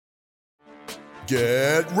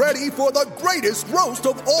Get ready for the greatest roast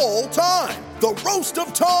of all time, the Roast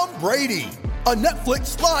of Tom Brady, a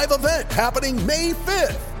Netflix live event happening May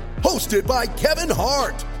 5th. Hosted by Kevin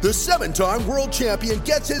Hart, the 7-time world champion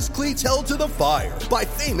gets his cleats held to the fire by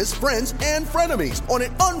famous friends and frenemies on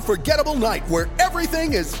an unforgettable night where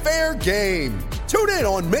everything is fair game. Tune in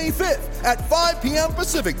on May 5th at 5 p.m.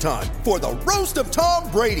 Pacific time for the Roast of Tom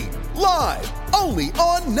Brady, live only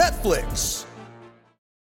on Netflix.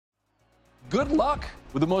 Good luck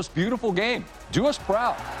with the most beautiful game. Do us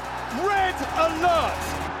proud. Red alert!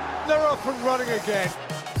 They're up and running again.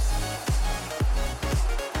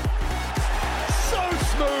 So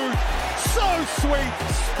smooth, so sweet,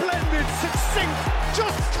 splendid, succinct,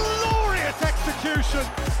 just glorious execution.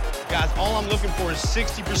 Guys, all I'm looking for is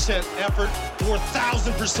 60% effort,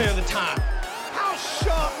 4,000% of the time. How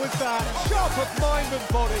sharp was that? Sharp of mind and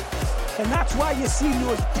body. And that's why you see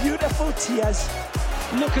those beautiful tears.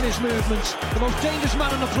 Look at his movements. The most dangerous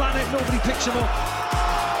man on the planet. Nobody picks him up.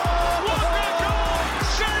 What a goal!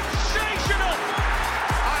 Sensational!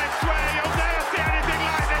 I swear you'll never see anything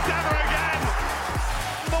like this ever again.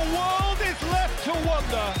 The world is left to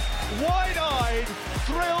wonder, wide-eyed,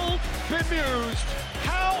 thrilled, bemused.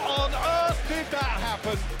 How on earth did that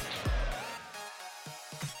happen?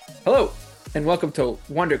 Hello, and welcome to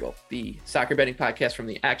Wondergoal, the soccer betting podcast from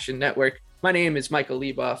the Action Network. My name is Michael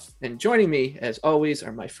Leboff, and joining me, as always,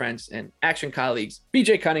 are my friends and Action colleagues,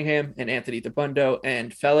 BJ Cunningham and Anthony DeBundo.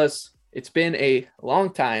 And fellas, it's been a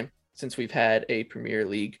long time since we've had a Premier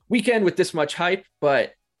League weekend with this much hype,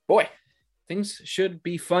 but boy, things should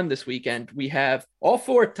be fun this weekend. We have all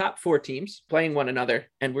top four teams playing one another,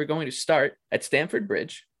 and we're going to start at Stamford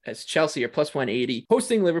Bridge as Chelsea are plus 180,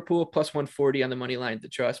 hosting Liverpool plus 140 on the money line. The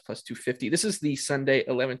draw is plus 250. This is the Sunday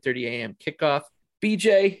 11:30 a.m. kickoff.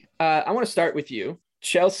 BJ, I want to start with you.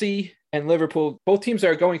 Chelsea and Liverpool, both teams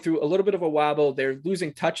are going through a little bit of a wobble. They're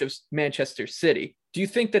losing touch of Manchester City. Do you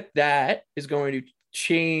think that is going to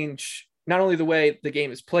change not only the way the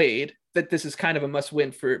game is played, that this is kind of a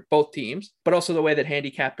must-win for both teams, but also the way that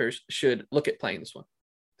handicappers should look at playing this one?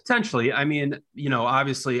 Potentially. I mean,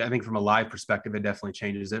 obviously, I think from a live perspective, it definitely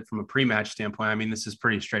changes it. From a pre-match standpoint, I mean, this is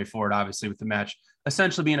pretty straightforward, obviously, with the match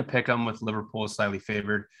essentially being a pick-'em with Liverpool slightly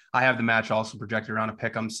favored. I have the match also projected around a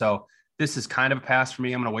pick-'em. So this is kind of a pass for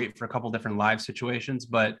me. I'm going to wait for a couple different live situations,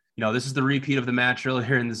 but this is the repeat of the match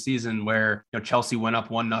earlier in the season where Chelsea went up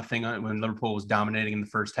 1-0 when Liverpool was dominating in the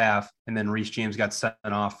first half, and then Reece James got sent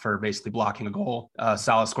off for basically blocking a goal.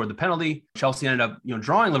 Salah scored the penalty. Chelsea ended up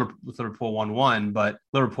drawing with Liverpool 1-1, but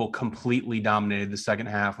Liverpool completely dominated the second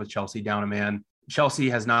half with Chelsea down a man. Chelsea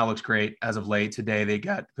has not looked great as of late. Today, they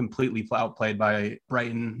got completely outplayed by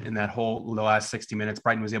Brighton in the last 60 minutes.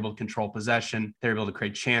 Brighton was able to control possession. They were able to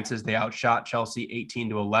create chances. They outshot Chelsea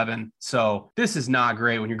 18-11. So this is not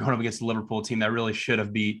great when you're going up against the Liverpool team that really should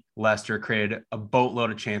have beat Leicester, created a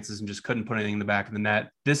boatload of chances and just couldn't put anything in the back of the net.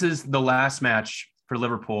 This is the last match for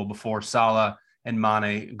Liverpool before Salah and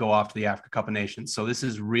Mane go off to the Africa Cup of Nations. So this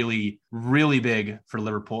is really, really big for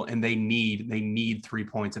Liverpool, and they need 3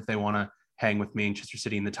 points if they want to hang with Manchester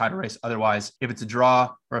City in the title race. Otherwise, if it's a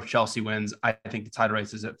draw or if Chelsea wins, I think the title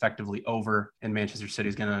race is effectively over, and Manchester City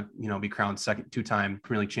is going to, be crowned two-time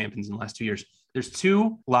Premier League champions in the last 2 years. There's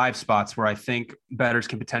two live spots where I think bettors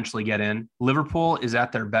can potentially get in. Liverpool is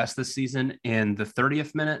at their best this season in the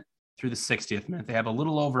 30th minute through the 60th minute. They have a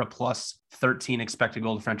little over a plus 13 expected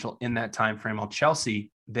goal differential in that time frame. While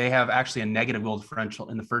Chelsea, they have actually a negative goal differential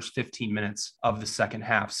in the first 15 minutes of the second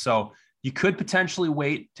half. So you could potentially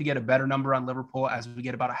wait to get a better number on Liverpool as we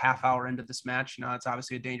get about a half hour into this match. It's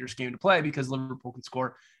obviously a dangerous game to play because Liverpool can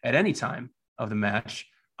score at any time of the match.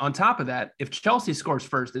 On top of that, if Chelsea scores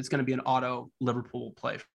first, it's going to be an auto Liverpool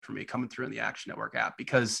play for me coming through in the Action Network app,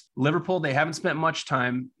 because Liverpool, they haven't spent much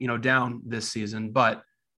time, down this season, but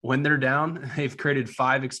when they're down, they've created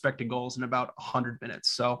 5 expected goals in about 100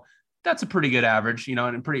 minutes. So that's a pretty good average, and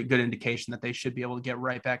a pretty good indication that they should be able to get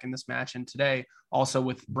right back in this match. And today, also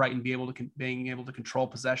with Brighton being able to control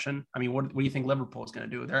possession, I mean, what do you think Liverpool is going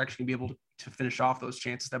to do? They're actually going to be able to finish off those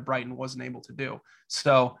chances that Brighton wasn't able to do.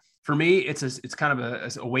 So for me, it's kind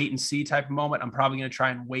of a wait and see type of moment. I'm probably going to try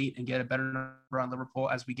and wait and get a better number on Liverpool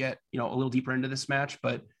as we get, a little deeper into this match.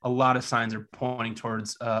 But a lot of signs are pointing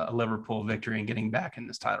towards a Liverpool victory and getting back in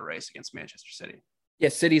this title race against Manchester City. Yeah,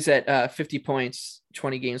 City's at 50 points,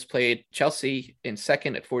 20 games played. Chelsea in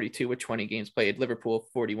second at 42 with 20 games played. Liverpool,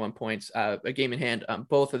 41 points, a game in hand on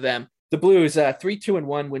both of them. The Blues,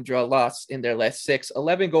 3-2-1 win, draw, loss in their last 6,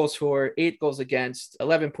 11 goals for, 8 goals against,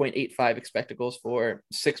 11.85 expected goals for,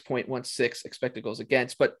 6.16 expected goals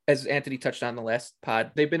against. But as Anthony touched on the last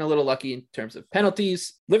pod, they've been a little lucky in terms of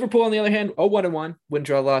penalties. Liverpool, on the other hand, 0-1 win,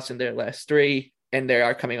 draw, loss in their last 3. And they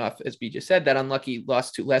are coming off, as BJ said, that unlucky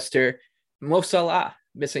loss to Leicester. Mo Salah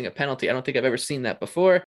missing a penalty. I don't think I've ever seen that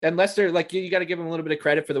before. And Leicester, like, you got to give them a little bit of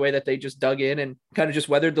credit for the way that they just dug in and kind of just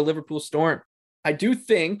weathered the Liverpool storm. I do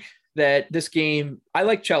think that this game, I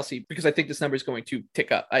like Chelsea because I think this number is going to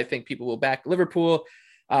tick up. I think people will back Liverpool,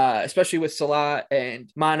 especially with Salah and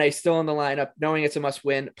Mane still in the lineup, knowing it's a must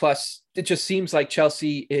win. Plus, it just seems like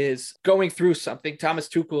Chelsea is going through something. Thomas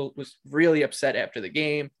Tuchel was really upset after the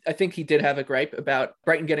game. I think he did have a gripe about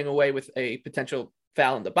Brighton getting away with a potential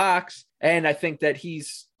foul in the box. And I think that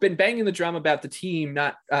he's been banging the drum about the team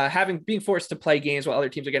not being forced to play games while other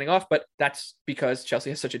teams are getting off. But that's because Chelsea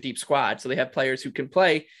has such a deep squad. So they have players who can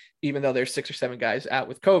play, even though there's 6 or 7 guys out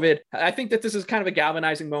with COVID. I think that this is kind of a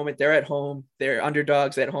galvanizing moment. They're at home. They're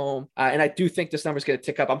underdogs at home. And I do think this number is going to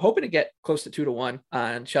tick up. I'm hoping to get close to 2-1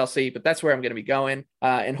 on Chelsea, but that's where I'm going to be going.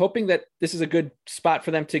 And hoping that this is a good spot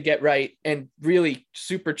for them to get right and really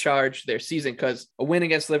supercharge their season, because a win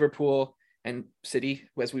against Liverpool and City,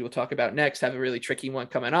 as we will talk about next, have a really tricky one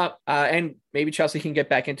coming up. And maybe Chelsea can get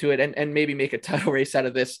back into it and maybe make a title race out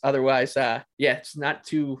of this. Otherwise, it's not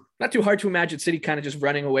too hard to imagine City kind of just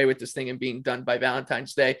running away with this thing and being done by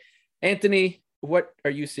Valentine's Day. Anthony, what are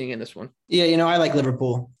you seeing in this one? Yeah, I like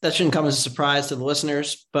Liverpool. That shouldn't come as a surprise to the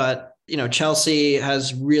listeners, but, Chelsea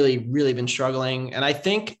has really, really been struggling. And I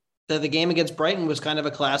think that the game against Brighton was kind of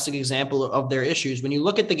a classic example of their issues. When you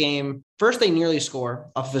look at the game, first they nearly score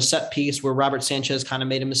off of a set piece where Robert Sanchez kind of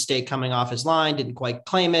made a mistake coming off his line, didn't quite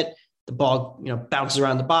claim it. The ball, bounces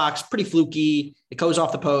around the box, pretty fluky. It goes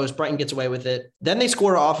off the post. Brighton gets away with it. Then they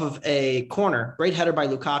score off of a corner. Great header by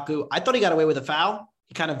Lukaku. I thought he got away with a foul.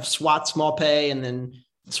 He kind of swats Maupay and then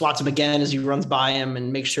swats him again as he runs by him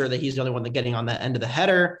and makes sure that he's the only one getting on that end of the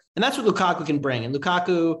header. And that's what Lukaku can bring. And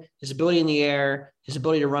Lukaku, his ability in the air, his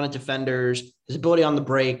ability to run at defenders, his ability on the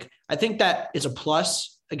break, I think that is a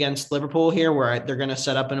plus against Liverpool here, where they're going to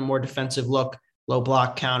set up in a more defensive look, low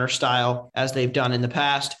block counter style, as they've done in the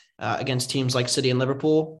past against teams like City and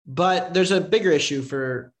Liverpool. But there's a bigger issue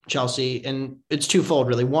for Chelsea, and it's twofold,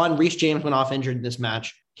 really. One, Reece James went off injured in this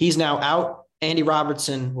match. He's now out. Andy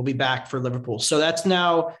Robertson will be back for Liverpool. So that's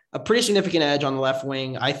now a pretty significant edge on the left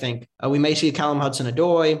wing, I think. We may see Callum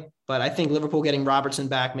Hudson-Odoi, but I think Liverpool getting Robertson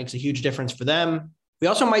back makes a huge difference for them. We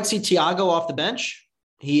also might see Thiago off the bench.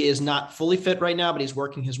 He is not fully fit right now, but he's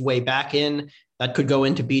working his way back in. That could go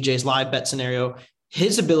into BJ's live bet scenario.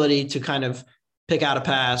 His ability to kind of pick out a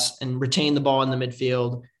pass and retain the ball in the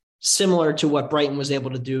midfield, similar to what Brighton was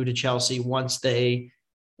able to do to Chelsea once they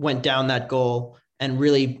went down that goal, and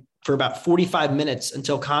really for about 45 minutes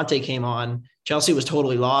until Conte came on, Chelsea was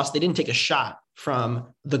totally lost. They didn't take a shot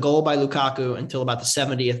from the goal by Lukaku until about the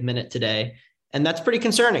 70th minute today. And that's pretty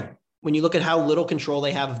concerning when you look at how little control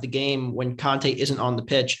they have of the game when Conte isn't on the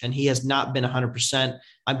pitch, and he has not been 100%.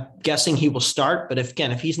 I'm guessing he will start, but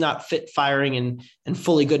if he's not fit, firing, and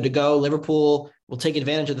fully good to go, Liverpool will take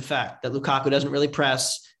advantage of the fact that Lukaku doesn't really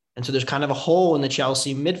press. And so there's kind of a hole in the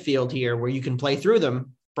Chelsea midfield here where you can play through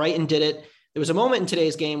them. Brighton did it. There was a moment in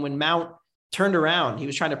today's game when Mount turned around. He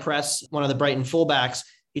was trying to press one of the Brighton fullbacks.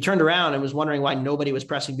 He turned around and was wondering why nobody was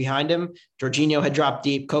pressing behind him. Jorginho had dropped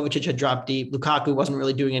deep. Kovacic had dropped deep. Lukaku wasn't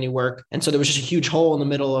really doing any work. And so there was just a huge hole in the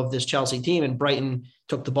middle of this Chelsea team. And Brighton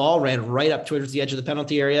took the ball, ran right up towards the edge of the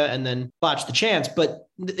penalty area, and then botched the chance. But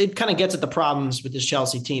it kind of gets at the problems with this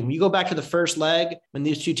Chelsea team. When you go back to the first leg, when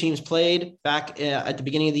these two teams played back at the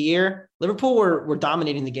beginning of the year, Liverpool were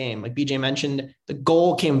dominating the game. Like BJ mentioned, the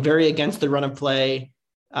goal came very against the run of play.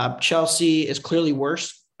 Chelsea is clearly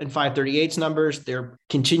worse in 538's numbers. They're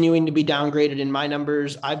continuing to be downgraded in my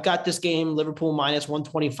numbers. I've got this game, Liverpool minus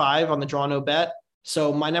 125 on the draw no bet.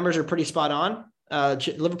 So my numbers are pretty spot on.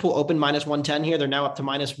 Liverpool opened minus 110 here. They're now up to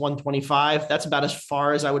minus 125. That's about as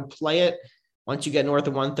far as I would play it. Once you get north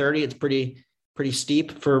of 130, it's pretty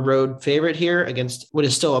steep for a road favorite here against what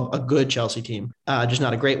is still a good Chelsea team, just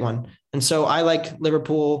not a great one. And so I like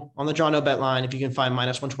Liverpool on the draw no bet line if you can find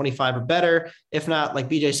minus 125 or better. If not, like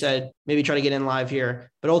BJ said, maybe try to get in live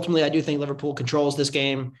here. But ultimately, I do think Liverpool controls this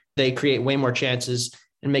game. They create way more chances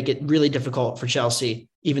and make it really difficult for Chelsea,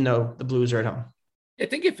 even though the Blues are at home. I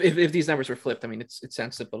think if these numbers were flipped, I mean, it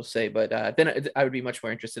sounds simple to say, but then I would be much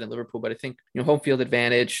more interested in Liverpool. But I think, home field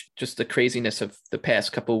advantage, just the craziness of the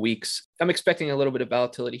past couple of weeks. I'm expecting a little bit of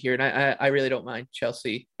volatility here, and I really don't mind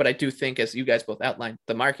Chelsea, but I do think, as you guys both outlined,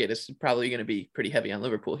 the market is probably going to be pretty heavy on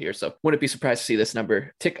Liverpool here. So wouldn't be surprised to see this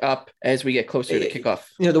number tick up as we get closer to kickoff.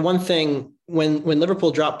 The one thing when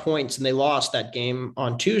Liverpool dropped points and they lost that game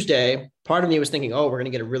on Tuesday, part of me was thinking, oh, we're going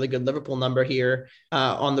to get a really good Liverpool number here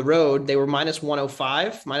on the road. They were minus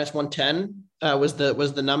 105, minus 110 was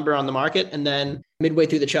the number on the market. And then midway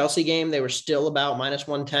through the Chelsea game, they were still about minus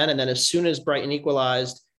 110. And then as soon as Brighton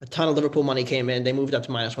equalized, a ton of Liverpool money came in. They moved up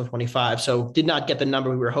to minus 125. So did not get the number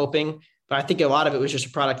we were hoping. But I think a lot of it was just a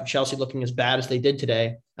product of Chelsea looking as bad as they did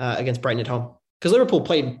today against Brighton at home. Because Liverpool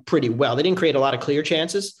played pretty well. They didn't create a lot of clear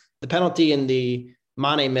chances. The penalty and the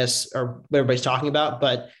Mane miss are what everybody's talking about.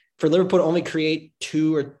 But for Liverpool to only create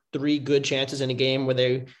 2 or 3 good chances in a game where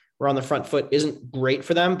they were on the front foot isn't great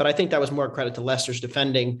for them. But I think that was more credit to Leicester's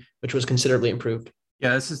defending, which was considerably improved.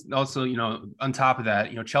 Yeah, this is also, on top of that,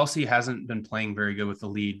 Chelsea hasn't been playing very good with the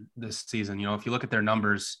lead this season. If you look at their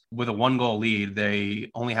numbers with a 1-goal lead, they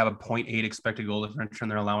only have a 0.8 expected goal differential, and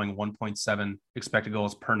they're allowing 1.7 expected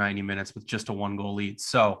goals per 90 minutes with just a 1-goal lead.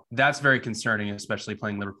 So that's very concerning, especially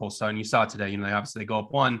playing Liverpool. So, and you saw it today, they go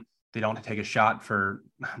up 1, they don't take a shot for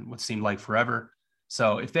what seemed like forever.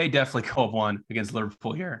 So if they definitely go up 1 against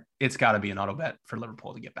Liverpool here, it's got to be an auto bet for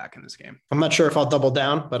Liverpool to get back in this game. I'm not sure if I'll double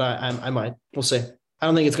down, but I might. We'll see. I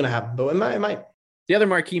don't think it's going to happen, but it might. The other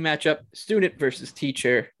marquee matchup, student versus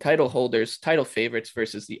teacher, title holders, title favorites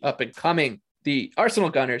versus the up-and-coming, the Arsenal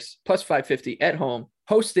Gunners, plus 550 at home,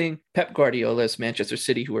 hosting Pep Guardiola's Manchester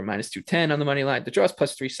City, who were minus 210 on the money line. The draw is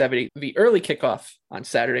plus 370. The early kickoff on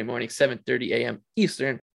Saturday morning, 7:30 a.m.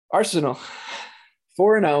 Eastern. Arsenal,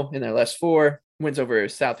 4-0 in their last 4, wins over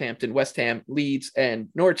Southampton, West Ham, Leeds, and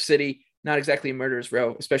Norwich City. Not exactly a murderer's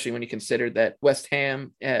row, especially when you consider that West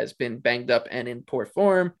Ham has been banged up and in poor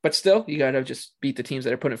form. But still, you got to just beat the teams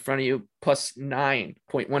that are put in front of you. Plus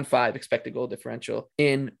 9.15 expected goal differential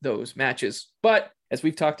in those matches. But as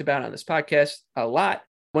we've talked about on this podcast a lot,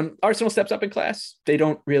 when Arsenal steps up in class, they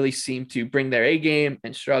don't really seem to bring their A game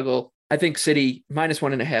and struggle. I think City minus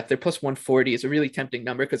 1.5, their plus 140 is a really tempting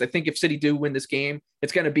number, because I think if City do win this game,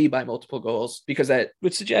 it's going to be by multiple goals, because that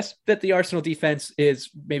would suggest that the Arsenal defense is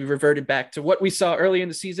maybe reverted back to what we saw early in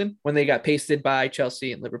the season when they got pasted by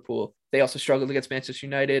Chelsea and Liverpool. They also struggled against Manchester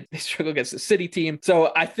United. They struggled against the City team.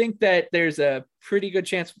 So I think that there's a pretty good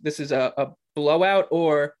chance this is a blowout,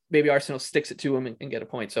 or maybe Arsenal sticks it to them and get a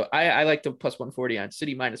point. So I like the plus 140 on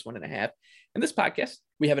City minus 1.5. In this podcast,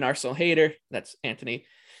 we have an Arsenal hater. That's Anthony.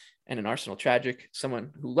 And an Arsenal tragic,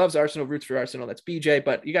 someone who loves Arsenal, roots for Arsenal. That's BJ,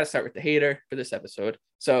 but you got to start with the hater for this episode.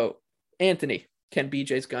 So, Anthony, can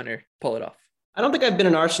BJ's Gunner pull it off? I don't think I've been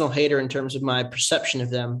an Arsenal hater in terms of my perception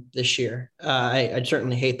of them this year. I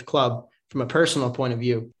certainly hate the club from a personal point of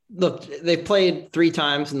view. Look, they've played 3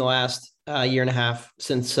 times in the last year and a half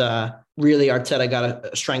since really Arteta got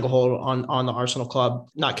a stranglehold on the Arsenal club,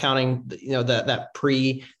 not counting that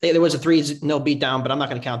there was a 3-0 beatdown, but I'm not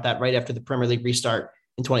going to count that right after the Premier League restart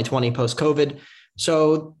in 2020 post-COVID.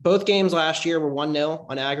 So both games last year were 1-0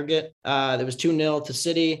 on aggregate. There was 2-0 to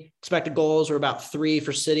City. Expected goals were about 3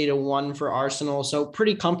 for City to 1 for Arsenal. So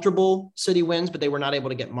pretty comfortable City wins, but they were not able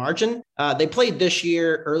to get margin. They played this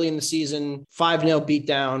year early in the season, 5-0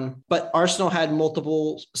 beatdown, but Arsenal had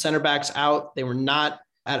multiple center backs out. They were not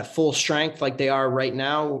at a full strength like they are right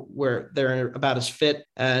now, where they're about as fit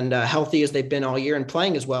and healthy as they've been all year and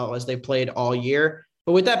playing as well as they played all year.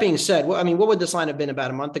 But with that being said, what would this line have been about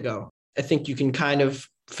a month ago? I think you can kind of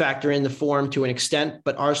factor in the form to an extent,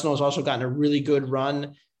 but Arsenal has also gotten a really good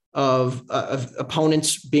run of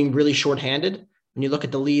opponents being really shorthanded. When you look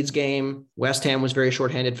at the Leeds game, West Ham was very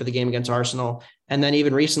shorthanded for the game against Arsenal. And then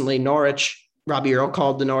even recently, Norwich, Robbie Earle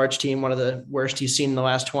called the Norwich team one of the worst he's seen in the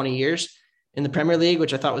last 20 years in the Premier League,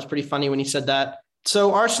 which I thought was pretty funny when he said that.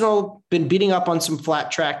 So Arsenal been beating up on some flat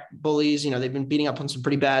track bullies. They've been beating up on some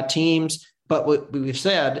pretty bad teams. But what we've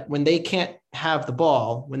said, when they can't have the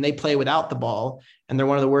ball, when they play without the ball, and they're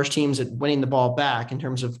one of the worst teams at winning the ball back in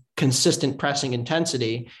terms of consistent pressing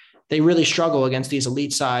intensity, they really struggle against these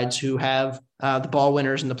elite sides who have the ball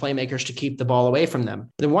winners and the playmakers to keep the ball away from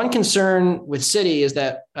them. The one concern with City is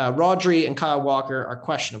that Rodri and Kyle Walker are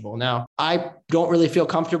questionable. Now, I don't really feel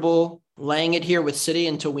comfortable laying it here with City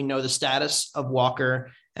until we know the status of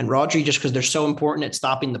Walker and Rodri, just because they're so important at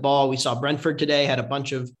stopping the ball. We saw Brentford today had a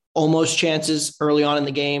bunch of almost chances early on in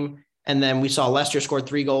the game. And then we saw Leicester scored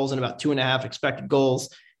 3 goals and about 2.5 expected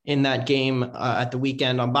goals in that game at the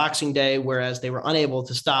weekend on Boxing Day, whereas they were unable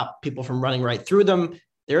to stop people from running right through them.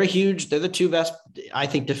 They're the 2 best, I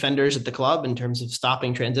think, defenders at the club in terms of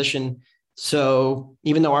stopping transition. So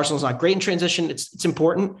even though Arsenal's not great in transition, it's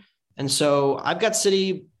important. And so I've got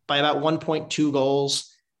City by about 1.2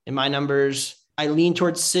 goals. in my numbers. I lean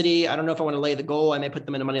towards City. I don't know if I want to lay the goal. I may put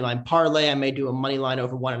them in a money line parlay. I may do a money line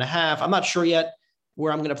over 1.5. I'm not sure yet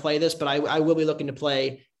where I'm going to play this, but I will be looking to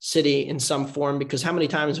play City in some form, because how many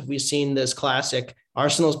times have we seen this classic?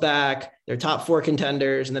 Arsenal's back, they're top 4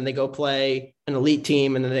 contenders, and then they go play an elite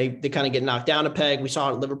team, and then they kind of get knocked down a peg. We saw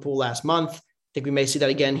it at Liverpool last month. I think we may see that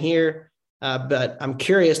again here. But I'm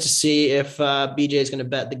curious to see if BJ is going to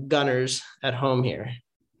bet the Gunners at home here.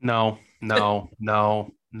 No.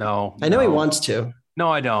 I know he wants to. No,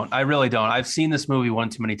 I don't. I really don't. I've seen this movie one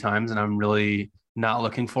too many times, and I'm really not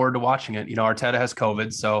looking forward to watching it. Arteta has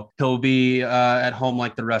COVID, so he'll be at home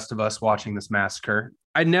like the rest of us watching this massacre.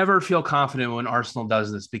 I never feel confident when Arsenal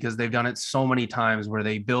does this, because they've done it so many times where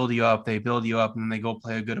they build you up, and then they go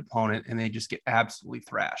play a good opponent and they just get absolutely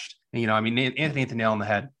thrashed. And, Anthony hit the nail on the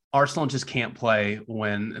head. Arsenal just can't play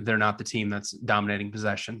when they're not the team that's dominating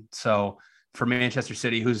possession. So for Manchester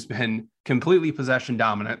City, who's been completely possession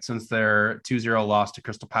dominant since their 2-0 loss to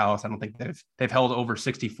Crystal Palace, I don't think they've held over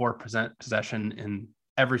 64% possession in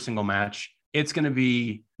every single match. It's going to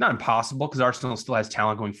be not impossible, because Arsenal still has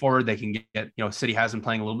talent going forward. They can get, City has been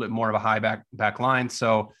playing a little bit more of a high back line.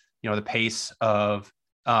 So, the pace of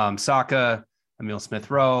Saka, Emile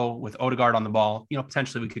Smith-Rowe with Odegaard on the ball,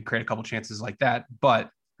 potentially we could create a couple chances like that. But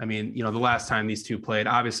the last time these two played,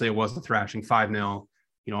 obviously it was a thrashing 5-0.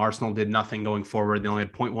 Arsenal did nothing going forward. They only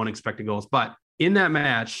had 0.1 expected goals. But in that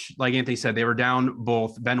match, like Anthony said, they were down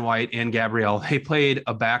both Ben White and Gabriel. They played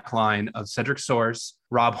a back line of Cedric Soares,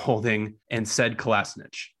 Rob Holding, and Sead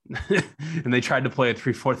Kolasinac. And they tried to play a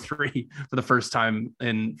 3-4-3 for the first time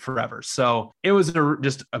in forever. So it was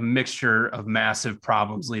just a mixture of massive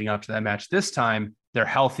problems leading up to that match. This time, they're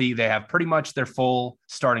healthy. They have pretty much their full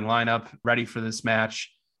starting lineup ready for this match.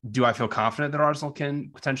 Do I feel confident that Arsenal can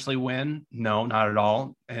potentially win? No, not at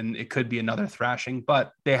all. And it could be another thrashing,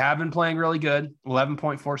 but they have been playing really good.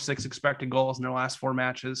 11.46 expected goals in their last 4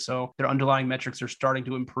 matches. So their underlying metrics are starting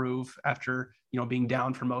to improve after, being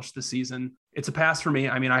down for most of the season. It's a pass for me.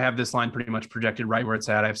 I have this line pretty much projected right where it's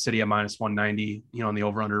at. I have City at -190, on the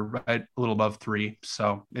over under right a little above 3.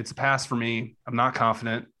 So it's a pass for me. I'm not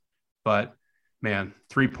confident, but man,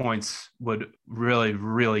 3 points would really,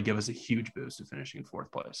 really give us a huge boost to finishing in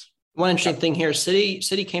 4th place. One interesting thing here,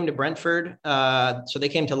 City came to Brentford. So they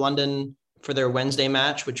came to London for their Wednesday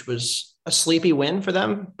match, which was a sleepy win for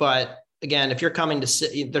them. But again, if you're coming to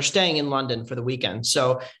City, they're staying in London for the weekend.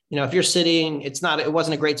 So, if you're sitting, it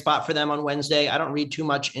wasn't a great spot for them on Wednesday. I don't read too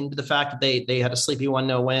much into the fact that they had a sleepy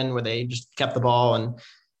 1-0 win where they just kept the ball and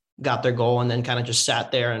got their goal and then kind of just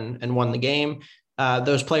sat there and won the game.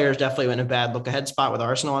 Those players definitely were in a bad look ahead spot with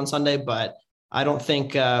Arsenal on Sunday, but I don't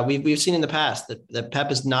think we've seen in the past that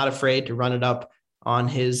Pep is not afraid to run it up on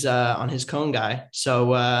his cone guy.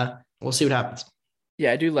 So we'll see what happens.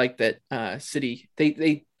 Yeah, I do like that City,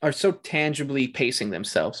 they are so tangibly pacing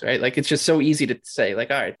themselves, right? Like, it's just so easy to say, like,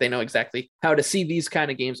 all right, they know exactly how to see these kind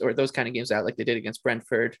of games or those kind of games out like they did against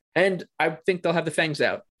Brentford. And I think they'll have the fangs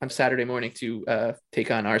out on Saturday morning to take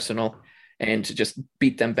on Arsenal and to just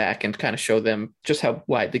beat them back and kind of show them just how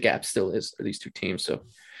wide the gap still is for these two teams. So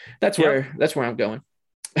that's where I'm going.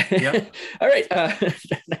 Yep. All right.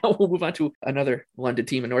 Now we'll move on to another London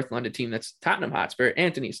team, a North London team. That's Tottenham Hotspur.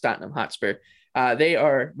 Anthony's Tottenham Hotspur. They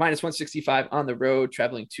are -165 on the road,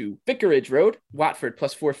 traveling to Vicarage Road. Watford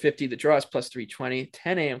 +450. The draw is +320.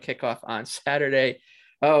 10 a.m. kickoff on Saturday.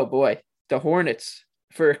 Oh boy, the Hornets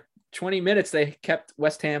for 20 minutes, they kept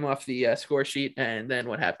West Ham off the score sheet. And then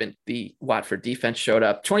what happened? The Watford defense showed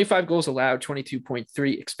up. 25 goals allowed,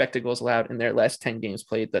 22.3 expected goals allowed in their last 10 games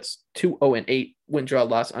played. That's 2-0-8 win, draw,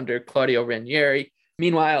 loss under Claudio Ranieri.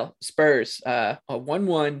 Meanwhile, Spurs, a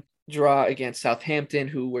 1-1 draw against Southampton,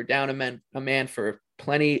 who were down a man for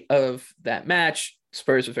plenty of that match.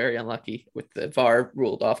 Spurs were very unlucky with the VAR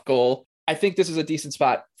ruled off goal. I think this is a decent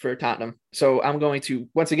spot for Tottenham. So I'm going to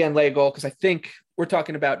once again lay a goal, because I think we're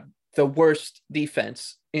talking about the worst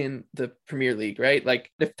defense in the Premier League, right? Like,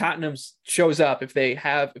 if Tottenham shows up, if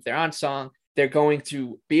they're on song, they're going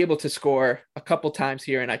to be able to score a couple times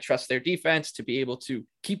here. And I trust their defense to be able to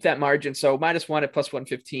keep that margin. So -1 at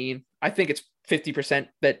 +115. I think it's 50%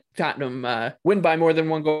 that Tottenham win by more than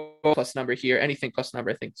 1 goal plus number here. Anything plus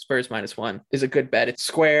number, I think Spurs -1 is a good bet. It's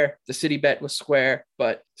square. The City bet was square,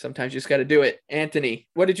 but sometimes you just got to do it. Anthony,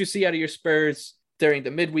 what did you see out of your Spurs during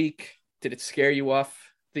the midweek? Did it scare you off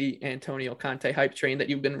the Antonio Conte hype train that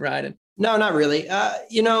you've been riding? No, not really.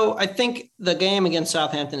 I think the game against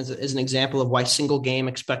Southampton is an example of why single game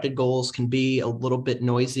expected goals can be a little bit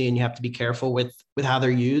noisy, and you have to be careful with how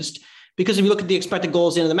they're used. Because if you look at the expected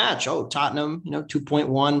goals at the end of the match, Tottenham,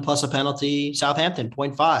 2.1 plus a penalty, Southampton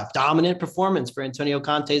 0.5. Dominant performance for Antonio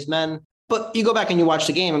Conte's men. But you go back and you watch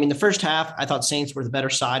the game. I mean, the first half, I thought Saints were the better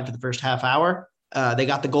side for the first half hour. They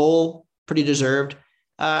got the goal, pretty deserved.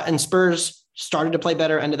 And Spurs started to play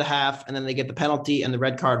better end of the half, and then they get the penalty and the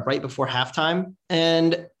red card right before halftime.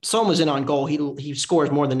 And Son was in on goal. He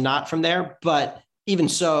scores more than not from there. But even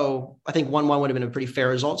so, I think 1-1 would have been a pretty fair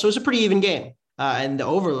result. So it was a pretty even game. And the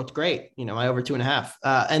over looked great, my over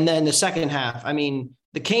 2.5. And then the second half, I mean,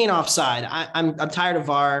 the Kane offside, I'm tired of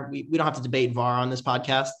VAR. We don't have to debate VAR on this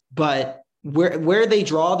podcast, but where they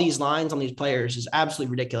draw these lines on these players is absolutely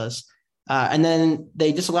ridiculous. And then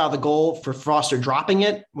they disallow the goal for Foster dropping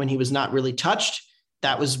it when he was not really touched.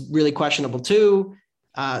 That was really questionable too.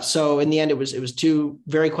 So in the end, it was two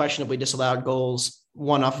very questionably disallowed goals.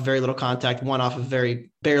 One off of very little contact, one off of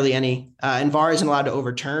very barely any. And VAR isn't allowed to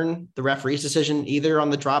overturn the referee's decision either on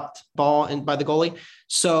the dropped ball by the goalie.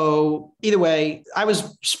 So either way, I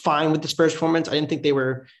was fine with the Spurs performance. I didn't think they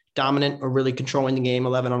were dominant or really controlling the game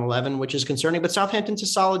 11-on-11, which is concerning. But Southampton's a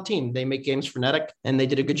solid team. They make games frenetic, and they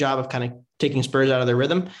did a good job of kind of taking Spurs out of their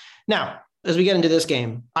rhythm. Now, as we get into this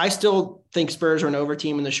game, I still think Spurs are an over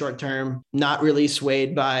team in the short term, not really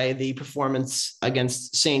swayed by the performance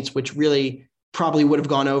against Saints, which really probably would have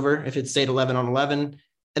gone over if it stayed 11-on-11.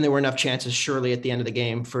 And there were enough chances surely at the end of the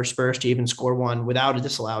game for Spurs to even score one without a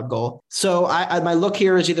disallowed goal. So my look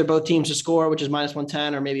here is either both teams to score, which is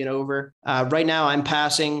 -110, or maybe an over. Right now I'm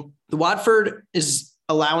passing. The Watford is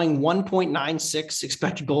allowing 1.96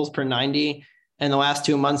 expected goals per 90 in the last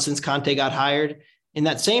 2 months since Conte got hired. In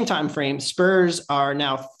that same time frame, Spurs are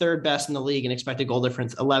now third best in the league in expected goal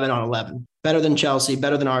difference, 11-on-11. Better than Chelsea,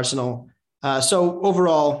 better than Arsenal. So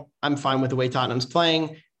overall, I'm fine with the way Tottenham's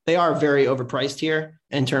playing. They are very overpriced here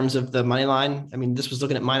in terms of the money line. I mean, this was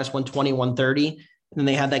looking at -120, 130. And then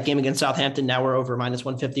they had that game against Southampton. Now we're over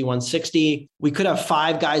 -150, 160. We could have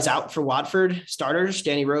 5 guys out for Watford starters: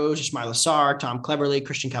 Danny Rose, Ismail Assar, Tom Cleverley,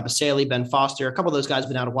 Christian Kabasele, Ben Foster. A couple of those guys have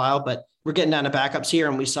been out a while, but we're getting down to backups here,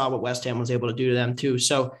 and we saw what West Ham was able to do to them too.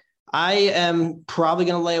 So I am probably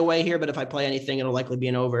going to lay away here, but if I play anything, it'll likely be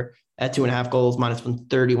an over at 2.5 goals,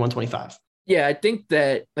 -130, 125. Yeah, I think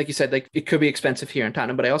that, like you said, like it could be expensive here in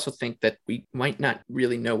Tottenham, but I also think that we might not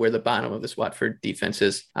really know where the bottom of this Watford defense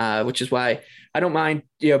is, which is why I don't mind,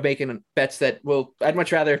 making bets that I'd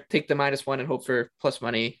much rather take the -1 and hope for plus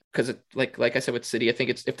money, because like I said with City, I think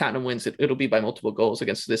if Tottenham wins, it'll be by multiple goals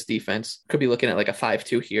against this defense. Could be looking at like a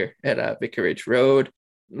 5-2 here at Vicarage Road.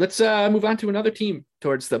 Let's move on to another team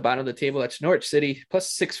towards the bottom of the table. That's Norwich City,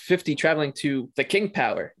 +650, traveling to the King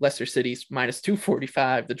Power, Leicester City's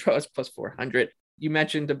 -245. The draw is +400. You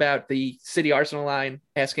mentioned about the City Arsenal line,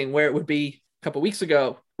 asking where it would be a couple weeks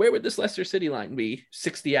ago. Where would this Leicester City line be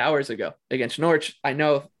 60 hours ago against Norwich? I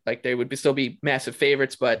know like they would still be massive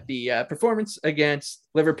favorites, but the performance against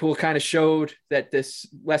Liverpool kind of showed that this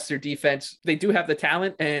Leicester defense, they do have the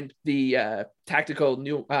talent and the tactical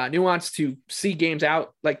nuance to see games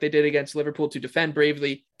out like they did against Liverpool, to defend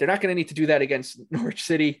bravely. They're not going to need to do that against Norwich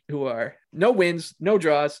City, who are no wins, no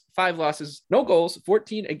draws, 5 losses, no goals,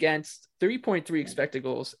 14 against, 3.3 expected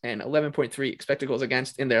goals, and 11.3 expected goals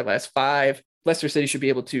against in their last 5. Leicester City should be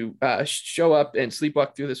able to show up and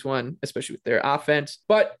sleepwalk through this one, especially with their offense,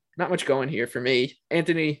 but not much going here for me.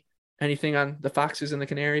 Anthony, anything on the Foxes and the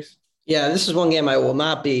Canaries? Yeah, this is one game I will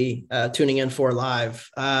not be tuning in for live.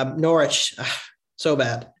 Norwich, so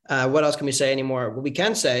bad. What else can we say anymore? What we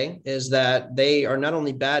can say is that they are not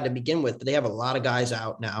only bad to begin with, but they have a lot of guys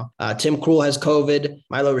out now. Tim Krul has COVID.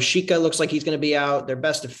 Milo Rashica looks like he's going to be out. Their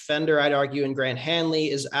best defender, I'd argue, and Grant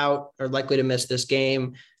Hanley is out or likely to miss this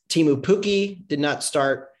game. Timu Pukki did not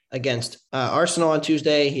start against Arsenal on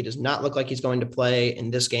Tuesday. He does not look like he's going to play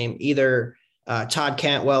in this game either. Todd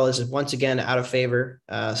Cantwell is once again out of favor.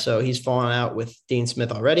 So he's fallen out with Dean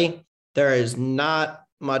Smith already. There is not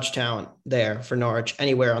much talent there for Norwich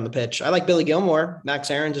anywhere on the pitch. I like Billy Gilmore.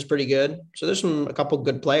 Max Aarons is pretty good. So there's a couple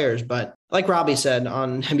good players, but like Robbie said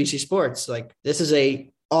on NBC Sports, like this is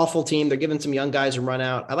a awful team. They're giving some young guys a run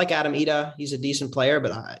out. I like Adam Ida. He's a decent player,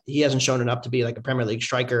 but he hasn't shown enough to be like a Premier League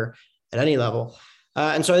striker at any level.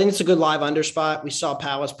 And so I think it's a good live under spot. We saw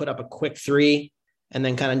Palace put up a quick 3 and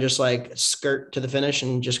then kind of just like skirt to the finish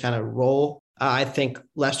and just kind of roll. I think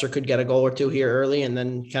Leicester could get a goal or 2 here early and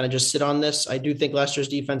then kind of just sit on this. I do think Leicester's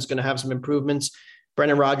defense is going to have some improvements.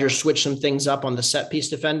 Brendan Rodgers switched some things up on the set piece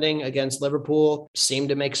defending against Liverpool, seemed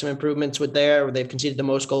to make some improvements with there. They've conceded the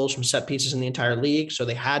most goals from set pieces in the entire league. So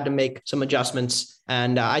they had to make some adjustments.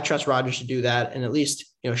 And I trust Rodgers to do that and at least,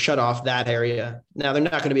 shut off that area. Now they're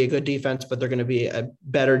not going to be a good defense, but they're going to be a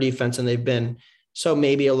better defense than they've been. So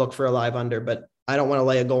maybe a look for a live under, but I don't want to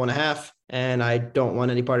lay a goal and a half and I don't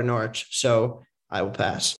want any part of Norwich. So I will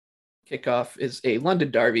pass. Kickoff is a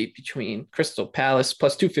London derby between Crystal Palace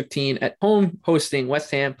plus 215 at home, hosting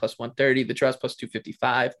West Ham plus 130. The draws plus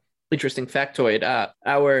 255. Interesting factoid.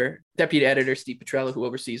 Our deputy editor, Steve Petrella, who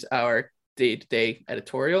oversees our day-to-day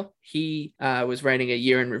editorial, he was writing a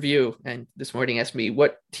year in review, and this morning asked me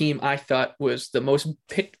what team I thought was the most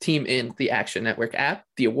picked team in the Action Network app,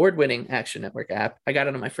 the award-winning Action Network app. I got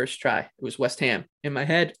it on my first try. It was West Ham. In my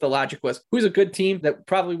head, the logic was, who's a good team that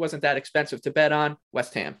probably wasn't that expensive to bet on?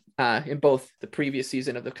 West Ham, in both the previous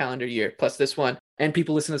season of the calendar year plus this one. And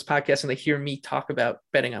people listen to this podcast and they hear me talk about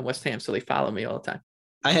betting on West Ham, so they follow me all the time.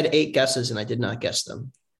 I had 8 guesses and I did not guess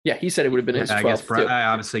them. Yeah, he said it would have been his 12th. I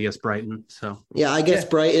obviously guessed Brighton. So yeah, I guessed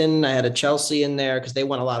Brighton. I had a Chelsea in there because they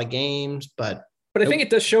won a lot of games, but I think it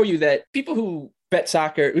does show you that people who bet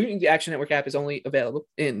soccer, the Action Network app is only available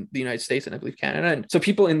in the United States and I believe Canada. And so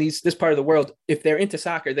people in this part of the world, if they're into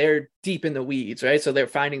soccer, they're deep in the weeds, right? So they're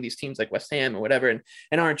finding these teams like West Ham or whatever, and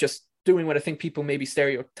aren't just doing what I think people maybe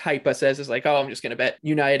stereotype us as, is like, oh, I'm just going to bet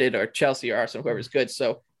United or Chelsea or Arsenal, whoever's good.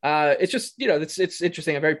 So it's just, it's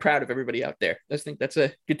interesting. I'm very proud of everybody out there. I think that's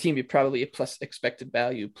a good team. Probably a plus expected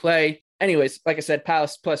value play. Anyways, like I said,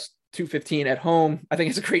 Palace plus 215 at home. I think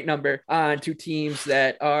it's a great number on two teams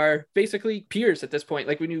that are basically peers at this point.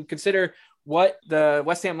 Like when you consider what the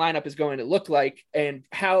West Ham lineup is going to look like and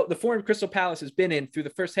how the form Crystal Palace has been in through the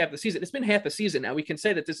first half of the season. It's been half a season now. We can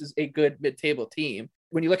say that this is a good mid-table team.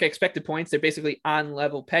 When you look at expected points, they're basically on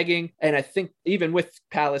level pegging. And I think even with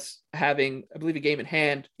Palace having, I believe, a game in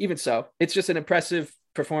hand, even so, it's just an impressive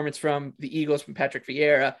performance from the Eagles, from Patrick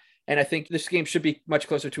Vieira. And I think this game should be much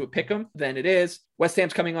closer to a pick'em than it is. West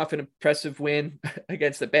Ham's coming off an impressive win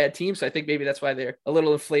against a bad team. So I think maybe that's why they're a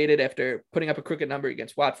little inflated after putting up a crooked number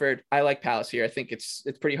against Watford. I like Palace here. I think it's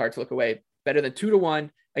pretty hard to look away. Better than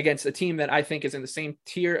 2-1 against a team that I think is in the same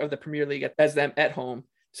tier of the Premier League as them at home.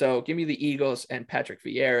 So give me the Eagles and Patrick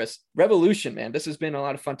Vieira's revolution, man. This has been a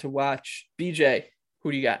lot of fun to watch. BJ,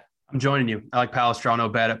 who do you got? I'm joining you. I like Palace draw no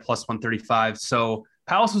bet at plus 135. So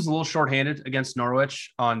Palace was a little shorthanded against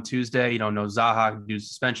Norwich on Tuesday. No Zaha due to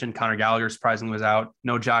suspension. Conor Gallagher surprisingly was out.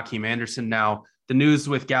 No Joachim Anderson. Now, the news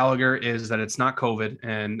with Gallagher is that it's not COVID,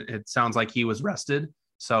 and it sounds like he was rested.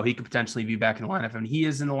 So he could potentially be back in the lineup. And he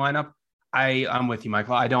is in the lineup. I'm with you,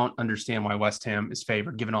 Michael. I don't understand why West Ham is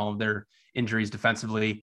favored, given all of their injuries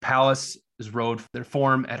defensively. Palace's road, their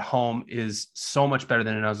form at home is so much better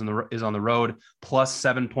than it is on the road. Plus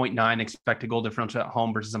 7.9 expected goal differential at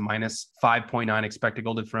home versus a minus 5.9 expected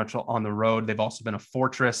goal differential on the road. They've also been a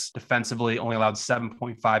fortress defensively, only allowed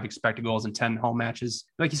 7.5 expected goals in 10 home matches.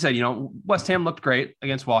 Like you said, West Ham looked great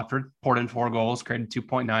against Watford, poured in 4 goals, created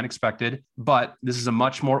 2.9 expected, but this is a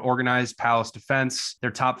much more organized Palace defense. They're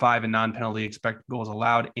top 5 in non-penalty expected goals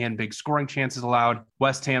allowed and big scoring chances allowed.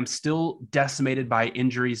 West Ham still decimated by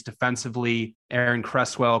injuries defensively. Aaron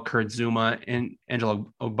Cresswell, Kurt Zuma, and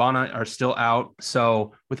Angelo Ogbonna are still out.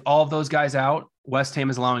 So with all of those guys out, West Ham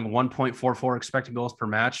is allowing 1.44 expected goals per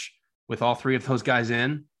match. With all 3 of those guys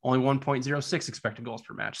in, only 1.06 expected goals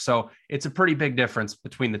per match. So it's a pretty big difference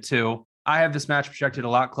between the two. I have this match projected a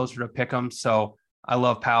lot closer to pick'em. So I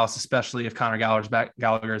love Palace, especially if Conor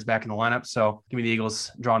Gallagher is back in the lineup. So give me the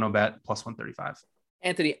Eagles, draw no bet, plus 135.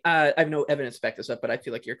 Anthony, I have no evidence to back this up, but I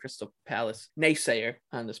feel like you're a Crystal Palace naysayer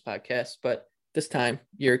on this podcast. But this time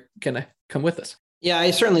you're going to come with us. Yeah, I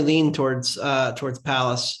certainly lean towards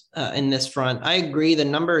Palace in this front. I agree. The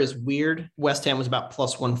number is weird. West Ham was about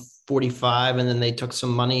plus 145, and then they took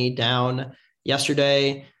some money down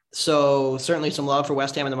yesterday. So certainly some love for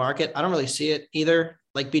West Ham in the market. I don't really see it either.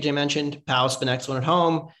 Like BJ mentioned, Palace been excellent at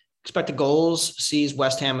home. Expected goals sees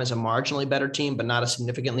West Ham as a marginally better team, but not a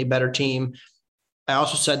significantly better team. I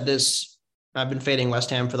also said this, I've been fading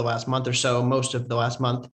West Ham for the last month or so, most of the last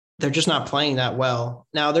month. They're just not playing that well.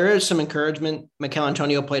 Now, there is some encouragement. Mikel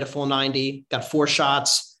Antonio played a full 90, got 4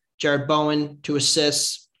 shots. Jared Bowen, 2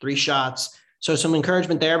 assists, 3 shots. So some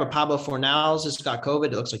encouragement there, but Pablo Fornals has got COVID.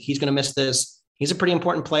 It looks like he's going to miss this. He's a pretty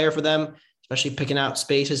important player for them, especially picking out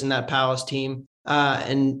spaces in that Palace team.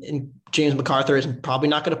 And James MacArthur is probably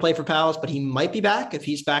not going to play for Palace, but he might be back. If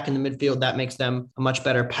he's back in the midfield, that makes them a much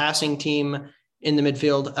better passing team in the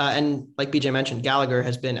midfield. And like BJ mentioned, Gallagher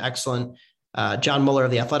has been excellent. John Mueller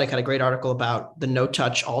of The Athletic had a great article about the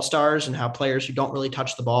no-touch all-stars and how players who don't really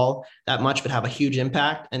touch the ball that much but have a huge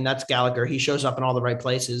impact. And that's Gallagher. He shows up in all the right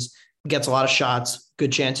places, gets a lot of shots,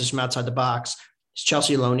 good chances from outside the box. It's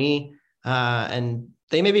Chelsea loanee, and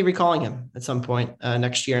they may be recalling him at some point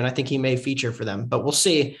next year. And I think he may feature for them, but we'll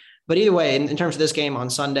see. But either way, in terms of this game on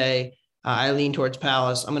Sunday, I lean towards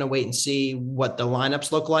Palace. I'm going to wait and see what the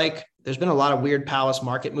lineups look like. there's been a lot of weird Palace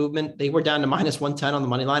market movement. They were down to -110 on the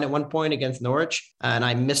money line at one point against Norwich, and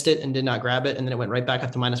I missed it and did not grab it. And then it went right back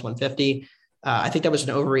up to -150. I think that was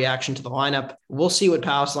an overreaction to the lineup. We'll see what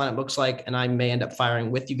Palace lineup looks like, and I may end up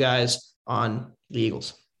firing with you guys on the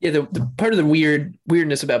Eagles. Yeah, the part of the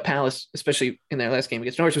weirdness about Palace, especially in their last game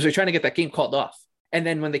against Norwich, was they're trying to get that game called off. And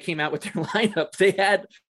then when they came out with their lineup, they had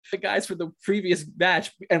the guys from the previous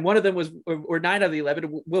match, and one of them was, or 9 out of the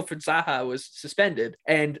 11, Wilfred Zaha was suspended,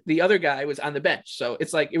 and the other guy was on the bench. So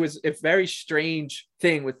it's like, it was a very strange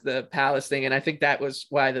thing with the Palace thing, and I think that was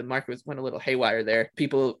why the market went a little haywire there.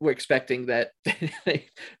 People were expecting that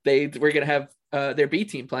they were going to have their B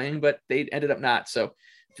team playing, but they ended up not. So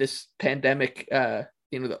this pandemic, the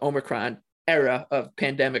Omicron era of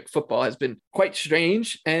pandemic football has been quite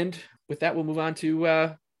strange. And with that, we'll move on to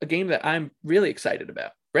a game that I'm really excited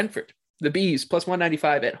about. Brentford, the Bees,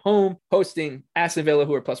 +195 at home, hosting Aston Villa,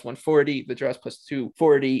 who are +140. The draw is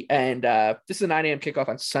 +240. And this is a 9 a.m. kickoff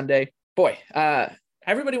on Sunday. Boy,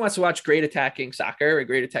 everybody wants to watch great attacking soccer or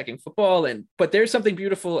great attacking football. But there's something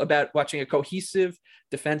beautiful about watching a cohesive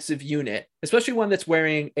defensive unit, especially one that's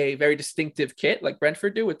wearing a very distinctive kit like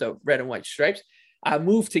Brentford do with the red and white stripes,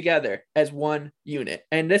 move together as one unit.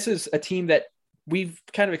 And this is a team that we've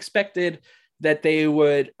kind of expected that they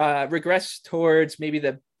would regress towards maybe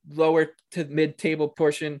the lower to mid-table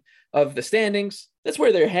portion of the standings. That's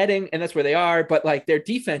where they're heading, and that's where they are. But like, their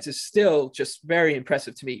defense is still just very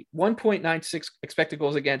impressive to me. 1.96 expected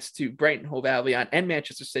goals against to Brighton, Hove Albion, and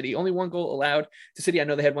Manchester City. Only 1 goal allowed to City. I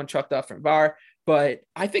know they had one chalked off from VAR, but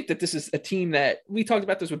I think that this is a team that we talked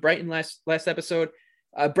about this with Brighton last episode.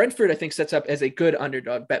 Brentford, I think, sets up as a good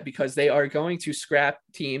underdog bet because they are going to scrap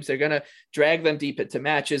teams. They're going to drag them deep into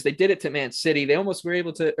matches. They did it to Man City. They almost were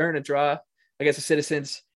able to earn a draw against the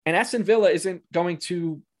Citizens. And Aston Villa isn't going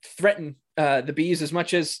to threaten the Bees as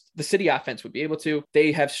much as the City offense would be able to.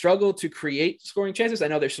 They have struggled to create scoring chances. I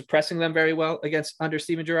know they're suppressing them very well under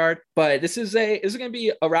Steven Gerrard, but this is going to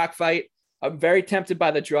be a rock fight. I'm very tempted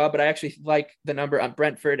by the draw, but I actually like the number on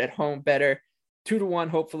Brentford at home better. 2-1,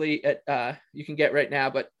 hopefully you can get right now,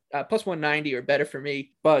 but +190 or better for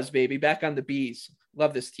me. Buzz, baby, back on the Bees.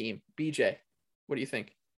 Love this team. BJ, what do you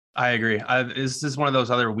think? I agree. This is one of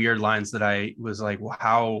those other weird lines that I was like, well,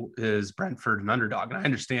 how is Brentford an underdog? And I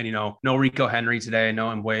understand, no Rico Henry today, no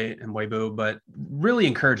Mbeumo, but really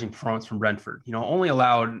encouraging performance from Brentford. Only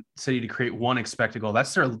allowed City to create 1 expected goal.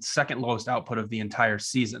 That's their second lowest output of the entire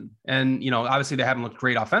season. And, obviously they haven't looked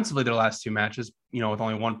great offensively their last 2 matches, with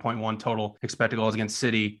only 1.1 total expected goals against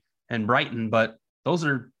City and Brighton. But those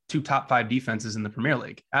are 2 top 5 defenses in the Premier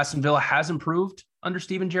League. Aston Villa has improved under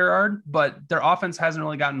Steven Gerrard, but their offense hasn't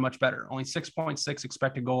really gotten much better. Only 6.6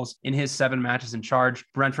 expected goals in his 7 matches in charge.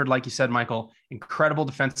 Brentford, like you said, Michael, incredible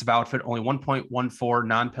defensive outfit, only 1.14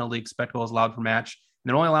 non-penalty expected goals allowed per match. And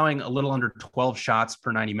they're only allowing a little under 12 shots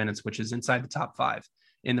per 90 minutes, which is inside the top 5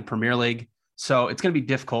 in the Premier League. So it's going to be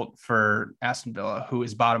difficult for Aston Villa, who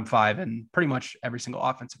is bottom 5 in pretty much every single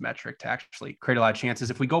offensive metric, to actually create a lot of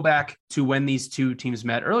chances. If we go back to when these 2 teams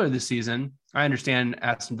met earlier this season, I understand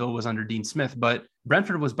Aston Villa was under Dean Smith, but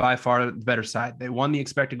Brentford was by far the better side. They won the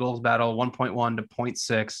expected goals battle 1.1 to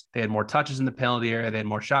 0.6. They had more touches in the penalty area. They had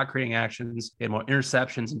more shot creating actions. They had more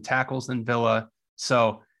interceptions and tackles than Villa.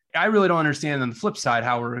 So I really don't understand on the flip side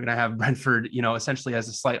how we're going to have Brentford, essentially as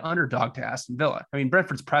a slight underdog to Aston Villa. I mean,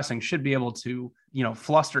 Brentford's pressing should be able to,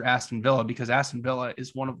 fluster Aston Villa, because Aston Villa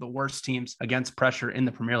is one of the worst teams against pressure in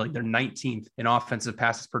the Premier League. They're 19th in offensive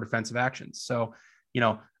passes per defensive actions. So,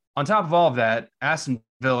 on top of all of that, Aston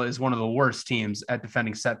Villa is one of the worst teams at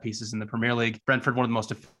defending set pieces in the Premier League. Brentford, one of the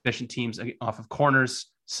most efficient teams off of corners.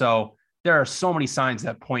 So there are so many signs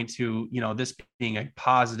that point to, this being a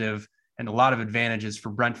positive and a lot of advantages for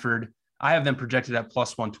Brentford. I have them projected at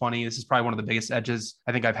 +120. This is probably one of the biggest edges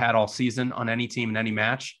I think I've had all season on any team in any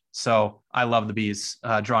match. So I love the Bees.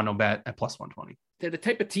 Draw no bet at +120. They're the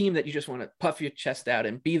type of team that you just want to puff your chest out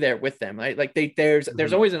and be there with them, right? Like there's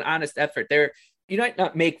always an honest effort. You might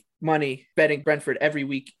not make money betting Brentford every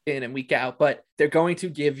week in and week out, but they're going to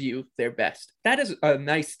give you their best. That is a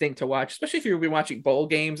nice thing to watch, especially if you've been watching bowl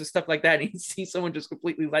games and stuff like that, and you see someone just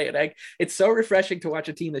completely lay an egg. It's so refreshing to watch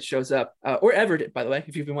a team that shows up, or Everton, by the way.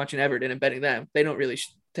 If you've been watching Everton and betting them, they don't really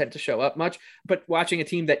tend to show up much, but watching a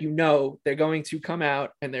team that they're going to come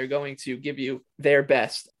out and they're going to give you their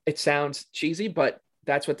best. It sounds cheesy, but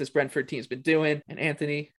that's what this Brentford team's been doing. And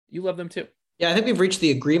Anthony, you love them too. Yeah, I think we've reached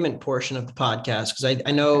the agreement portion of the podcast, because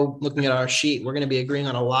I know, looking at our sheet, we're going to be agreeing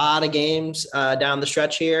on a lot of games down the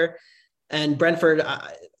stretch here. And Brentford,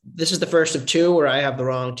 this is the first of 2 where I have the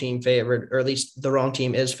wrong team favored, or at least the wrong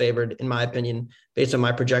team is favored, in my opinion, based on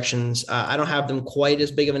my projections. I don't have them quite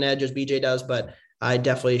as big of an edge as BJ does, but I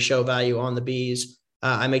definitely show value on the Bees.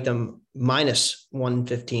 I make them minus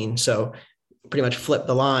 115. So pretty much flip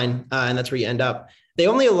the line, and that's where you end up. They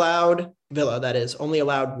only allowed Villa, that is, only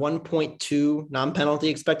allowed 1.2 non-penalty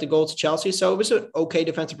expected goals to Chelsea. So it was an okay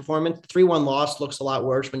defensive performance. 3-1 loss looks a lot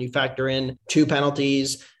worse when you factor in 2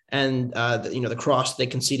 penalties and the cross they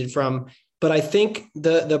conceded from. But I think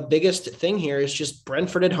the biggest thing here is just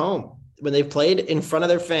Brentford at home. When they've played in front of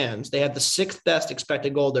their fans, they have the 6th best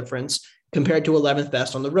expected goal difference compared to 11th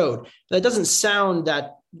best on the road. That doesn't sound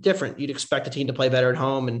that different. You'd expect a team to play better at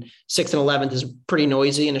home, and 6th and 11th is pretty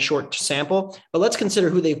noisy in a short sample. But let's consider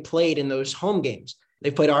who they've played in those home games.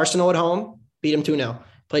 They've played Arsenal at home, beat them 2-0.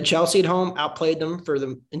 Played Chelsea at home, outplayed them for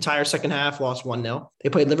the entire second half, lost 1-0. They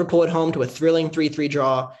played Liverpool at home to a thrilling 3-3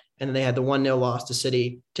 draw, and then they had the 1-0 loss to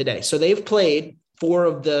City today. So they've played 4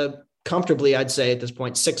 of the, comfortably, I'd say at this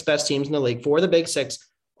point, 6 best teams in the league, 4 of the big 6,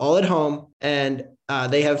 all at home, and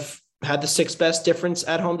they have had the 6th best difference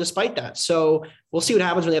at home despite that. So we'll see what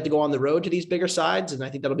happens when they have to go on the road to these bigger sides. And I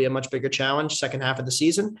think that'll be a much bigger challenge second half of the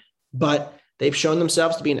season. But they've shown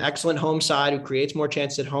themselves to be an excellent home side who creates more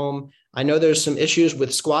chances at home. I know there's some issues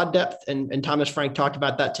with squad depth, and Thomas Frank talked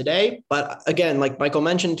about that today. But again, like Michael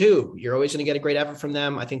mentioned too, you're always going to get a great effort from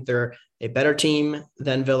them. I think they're a better team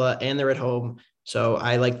than Villa, and they're at home. So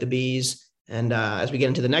I like the Bees. And as we get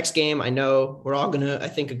into the next game, I know we're all going to, I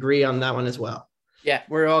think, agree on that one as well. Yeah,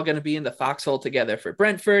 we're all going to be in the foxhole together for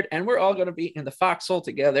Brentford, and we're all going to be in the foxhole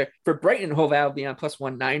together for Brighton & Hove Albion plus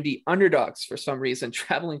 190. Underdogs, for some reason,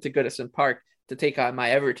 traveling to Goodison Park to take on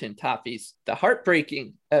my Everton Toffees. The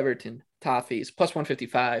heartbreaking Everton Toffees plus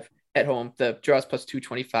 155 at home. The draws plus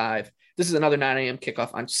 225. This is another 9 a.m.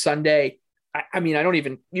 kickoff on Sunday. I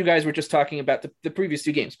mean, you guys were just talking about the previous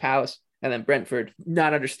 2 games, Palace and then Brentford,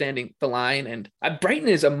 not understanding the line. And Brighton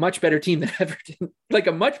is a much better team than Everton.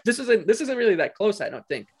 This isn't really that close, I don't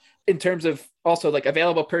think, in terms of also like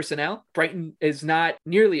available personnel. Brighton is not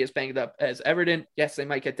nearly as banged up as Everton. Yes, they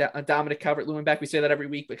might get Dominic Calvert-Lewin back. We say that every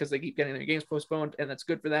week because they keep getting their games postponed, and that's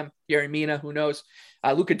good for them. Yerry Mina, who knows?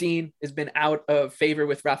 Luka Dean has been out of favor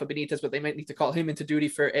with Rafa Benitez, but they might need to call him into duty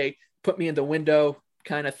for a put me in the window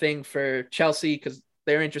kind of thing for Chelsea because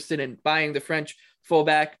they're interested in buying the French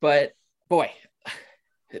fullback. But boy,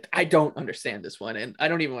 I don't understand this one, and I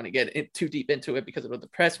don't even want to get too deep into it because it'll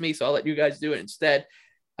depress me, so I'll let you guys do it instead.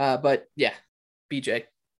 But yeah, BJ,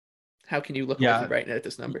 how can you look away from Brighton at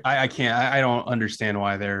this number? I can't. I don't understand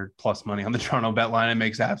why they're plus money on the Toronto bet line. It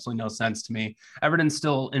makes absolutely no sense to me. Everton's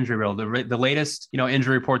still injury riddled. The latest,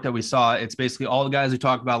 injury report that we saw, it's basically all the guys who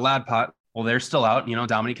talked about Lampard. Well, they're still out,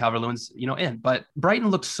 Dominic Calvert-Lewin's, in, but Brighton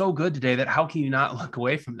looked so good today that how can you not look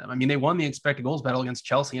away from them? I mean, they won the expected goals battle against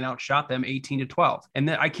Chelsea and outshot them 18-12. And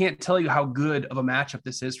then I can't tell you how good of a matchup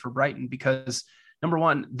this is for Brighton because number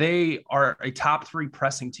one, they are a top 3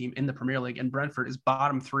 pressing team in the Premier League and Brentford is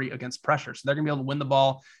bottom 3 against pressure. So they're going to be able to win the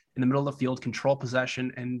ball in the middle of the field, control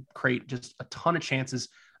possession and create just a ton of chances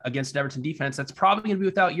against Everton defense. That's probably going to be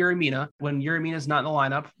without Yerry Mina. When Yerry Mina is not in the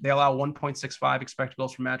lineup, they allow 1.65 expected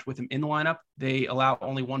goals per match. With him in the lineup, they allow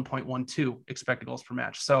only 1.12 expected goals per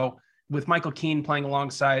match. So with Michael Keane playing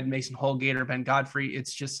alongside Mason Holgate or Ben Godfrey,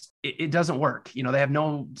 it's just, it doesn't work. They have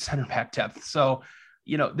no center back depth. So,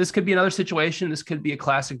 this could be another situation. This could be a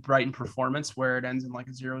classic Brighton performance where it ends in like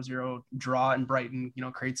a 0-0 draw and Brighton,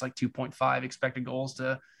 creates like 2.5 expected goals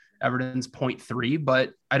to Everton's 0.3,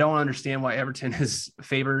 but I don't understand why Everton is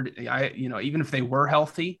favored. Even if they were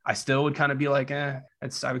healthy, I still would kind of be like, I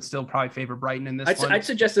would still probably favor Brighton in this one. I'd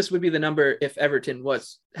suggest this would be the number if Everton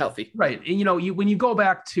was healthy. Right. And, when you go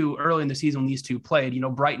back to early in the season when these two played,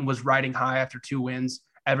 Brighton was riding high after 2 wins.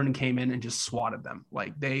 Everton came in and just swatted them.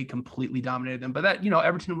 Like they completely dominated them. But that,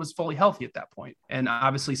 Everton was fully healthy at that point. And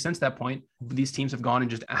obviously since that point, these teams have gone in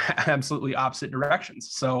just absolutely opposite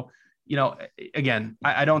directions. So, again,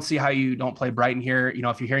 I don't see how you don't play Brighton here.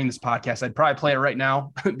 If you're hearing this podcast, I'd probably play it right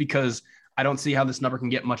now because I don't see how this number can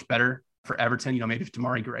get much better for Everton. Maybe if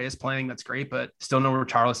Damari Gray is playing, that's great, but still no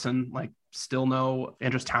Richarlison, still no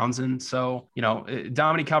Andros Townsend. So,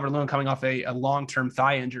 Dominic Calvert-Lewin coming off a long-term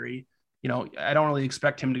thigh injury, I don't really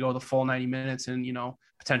expect him to go the full 90 minutes and,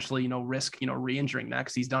 potentially, risk, re-injuring that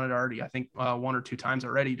because he's done it already, I think 1 or 2 times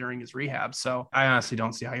already during his rehab. So I honestly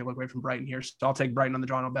don't see how you look away from Brighton here. So I'll take Brighton on the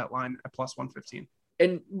Toronto bet line at plus 115.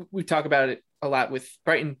 And we talk about it a lot with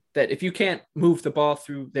Brighton that if you can't move the ball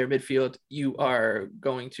through their midfield, you are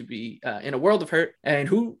going to be in a world of hurt. And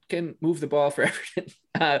who can move the ball for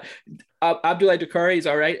Everton? Abdoulaye Doucouré is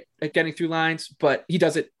all right at getting through lines, but he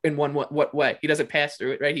does it in what way? He doesn't pass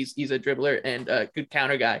through it, right? He's a dribbler and a good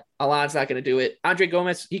counter guy. Alon's not going to do it. Andre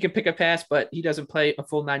Gomez, he can pick a pass, but he doesn't play a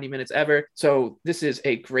full 90 minutes ever. So this is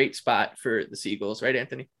a great spot for the Seagulls, right,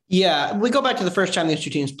 Anthony? Yeah, we go back to the first time these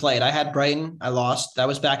two teams played. I had Brighton. I lost. That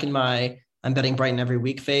was back in my I'm betting Brighton every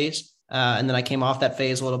week phase. And then I came off that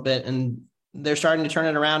phase a little bit, and they're starting to turn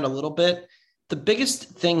it around a little bit. The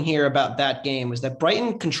biggest thing here about that game was that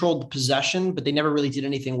Brighton controlled the possession, but they never really did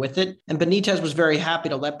anything with it. And Benitez was very happy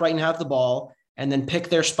to let Brighton have the ball and then pick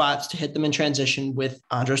their spots to hit them in transition with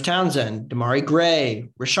Andros Townsend, Damari Gray,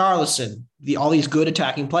 Richarlison, all these good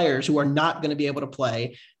attacking players who are not going to be able to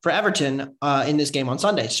play for Everton in this game on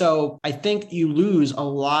Sunday. So I think you lose a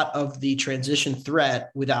lot of the transition threat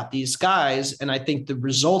without these guys. And I think the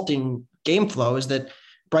resulting game flow is that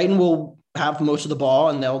Brighton will have most of the ball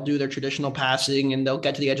and they'll do their traditional passing and they'll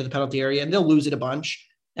get to the edge of the penalty area and they'll lose it a bunch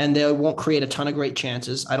and they won't create a ton of great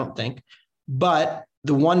chances, I don't think. But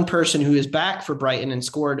the one person who is back for Brighton and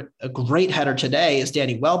scored a great header today is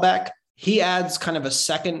Danny Welbeck. He adds kind of a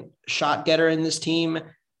second shot getter in this team.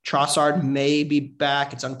 Trossard may be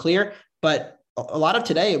back. It's unclear, but a lot of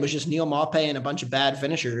today, it was just Neal Maupay and a bunch of bad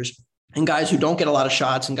finishers and guys who don't get a lot of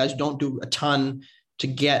shots and guys who don't do a ton to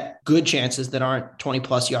get good chances that aren't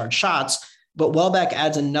 20-plus yard shots. But Welbeck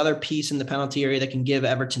adds another piece in the penalty area that can give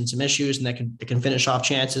Everton some issues and that can finish off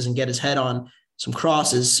chances and get his head on some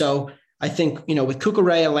crosses. So I think, with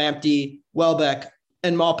Cucurella, Lamptey, Welbeck,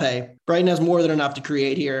 and Maupay, Brighton has more than enough to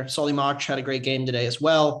create here. Solly March had a great game today as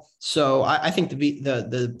well. So I think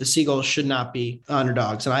the Seagulls should not be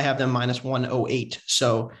underdogs, and I have them minus 108.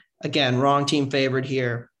 So again, wrong team favored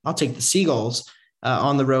here. I'll take the Seagulls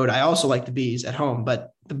on the road. I also like the Bees at home,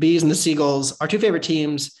 but the Bees and the Seagulls are two favorite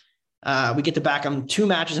teams. We get to back them 2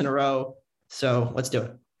 matches in a row. So let's do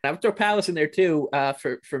it. I would throw Palace in there too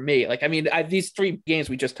for me. These 3 games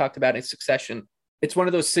we just talked about in succession, it's one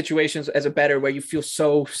of those situations as a bettor where you feel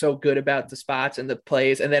so good about the spots and the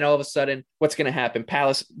plays. And then all of a sudden, what's going to happen?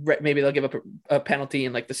 Palace, maybe they'll give up a penalty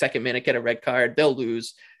in like the second minute, get a red card. They'll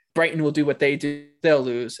lose. Brighton will do what they do. They'll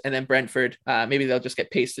lose. And then Brentford, maybe they'll just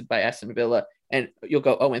get pasted by Aston Villa and you'll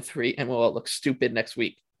go 0-3 and we'll all look stupid next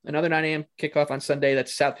week. Another 9 a.m. kickoff on Sunday.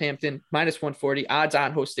 That's Southampton, minus 140. Odds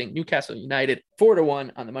on hosting Newcastle United,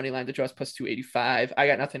 4-1 on the money line. The draws plus 285. I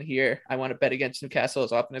got nothing here. I want to bet against Newcastle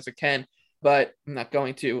as often as I can, but I'm not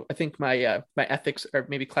going to. I think my ethics are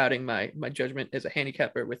maybe clouding my judgment as a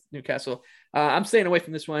handicapper with Newcastle. I'm staying away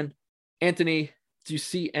from this one. Anthony, do you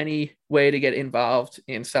see any way to get involved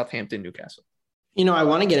in Southampton, Newcastle? I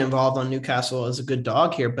want to get involved on Newcastle as a good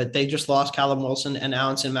dog here, but they just lost Callum Wilson and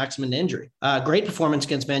Allan Saint-Maximin to injury. Great performance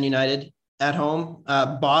against Man United at home.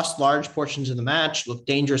 Bossed large portions of the match, looked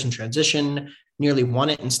dangerous in transition, nearly won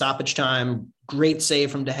it in stoppage time. Great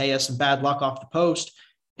save from De Gea, some bad luck off the post.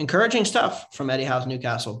 Encouraging stuff from Eddie Howe's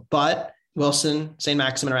Newcastle. But Wilson,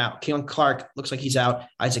 Saint-Maximin are out. Keelan Clark looks like he's out.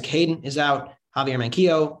 Isaac Hayden is out. Javier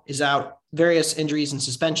Manquillo is out. Various injuries and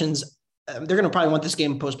suspensions. They're going to probably want this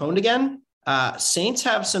game postponed again. Saints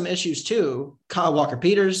have some issues too. Kyle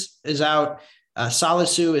Walker-Peters is out.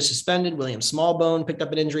 Salisu is suspended. William Smallbone picked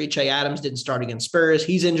up an injury. Che Adams didn't start against Spurs.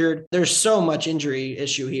 He's injured. There's so much injury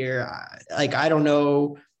issue here. I don't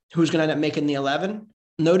know who's going to end up making the 11.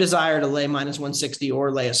 No desire to lay minus 160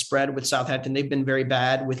 or lay a spread with Southampton. They've been very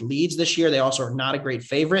bad with Leeds this year. They also are not a great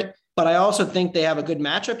favorite. But I also think they have a good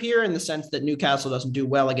matchup here in the sense that Newcastle doesn't do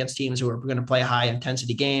well against teams who are going to play a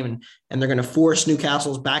high-intensity game, and they're going to force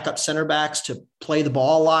Newcastle's backup center backs to play the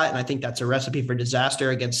ball a lot, and I think that's a recipe for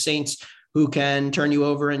disaster against Saints, who can turn you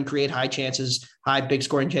over and create high chances, high big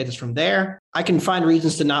scoring chances from there. I can find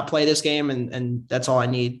reasons to not play this game, and that's all I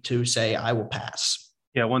need to say I will pass.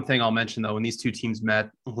 Yeah, one thing I'll mention, though, when these two teams met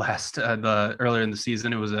earlier in the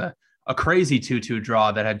season, it was a crazy 2-2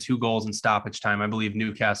 draw that had 2 goals in stoppage time. I believe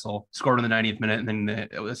Newcastle scored in the 90th minute, and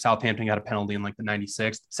then Southampton got a penalty in like the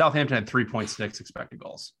 96th. Southampton had 3.6 expected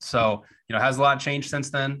goals. So, has a lot changed since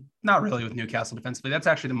then? Not really with Newcastle defensively. That's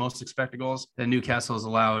actually the most expected goals that Newcastle has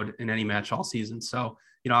allowed in any match all season. So,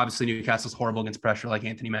 obviously Newcastle's horrible against pressure, like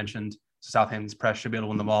Anthony mentioned. Southampton's pressure should be able to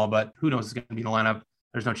win the ball, but who knows who's going to be in the lineup.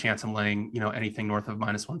 There's no chance I'm laying, anything north of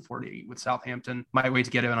minus 140 with Southampton. Might wait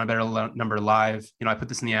to get it on a better number live. I put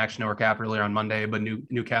this in the Action Network app earlier on Monday, but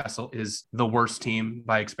Newcastle is the worst team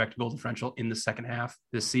by expected goal differential in the second half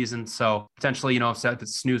this season. So potentially, if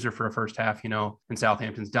it's snoozer for a first half, and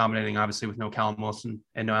Southampton's dominating, obviously with no Callum Wilson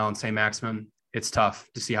and no Allan Saint-Maximin, it's tough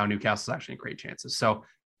to see how Newcastle's actually in great chances. So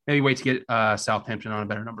maybe wait to get Southampton on a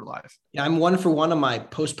better number live. Yeah, I'm 1 for 1 on my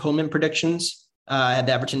postponement predictions. I had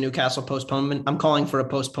the Everton Newcastle postponement. I'm calling for a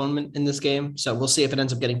postponement in this game. So we'll see if it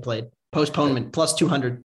ends up getting played. Postponement plus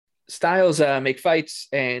 200. styles make fights,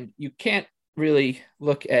 and you can't really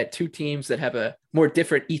look at two teams that have a more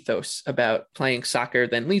different ethos about playing soccer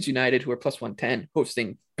than Leeds United, who are plus 110,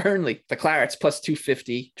 hosting Burnley. The Clarets plus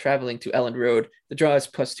 250, traveling to Ellen Road. The Draw is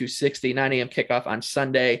plus 260, 9 a.m. kickoff on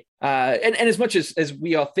Sunday. And as much as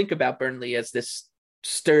we all think about Burnley as this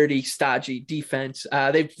sturdy, stodgy defense,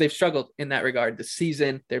 they've struggled in that regard this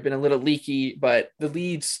season. They've been a little leaky, but the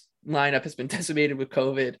Leeds lineup has been decimated with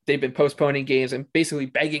COVID. They've been postponing games and basically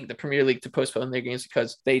begging the Premier League to postpone their games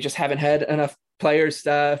because they just haven't had enough players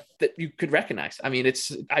that you could recognize. I mean,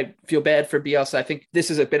 I feel bad for Bielsa. I think this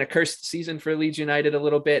has been a cursed season for Leeds United a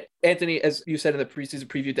little bit. Anthony, as you said in the preseason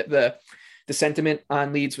preview, that the sentiment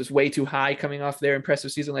on Leeds was way too high coming off their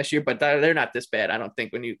impressive season last year, but they're not this bad, I don't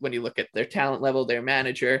think, when you look at their talent level, their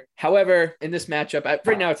manager. However, in this matchup,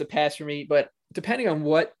 right now it's a pass for me, but depending on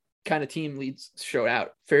what kind of team Leeds showed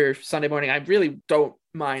out for Sunday morning, I really don't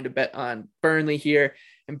mind a bet on Burnley here.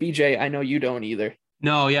 And BJ, I know you don't either.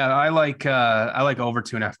 No, yeah, I like over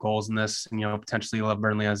 2.5 goals in this, and potentially love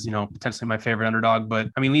Burnley as potentially my favorite underdog. But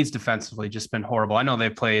I mean, Leeds defensively just been horrible. I know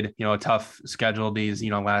they've played a tough schedule these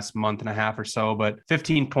last month and a half or so, but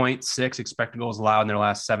 15.6 expected goals allowed in their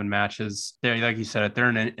last 7 matches. They're, like you said, they're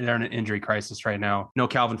in an injury crisis right now. No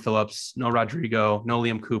Calvin Phillips, no Rodrigo, no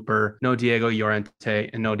Liam Cooper, no Diego Llorente,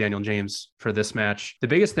 and no Daniel James for this match. The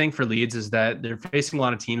biggest thing for Leeds is that they're facing a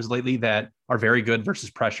lot of teams lately that are very good versus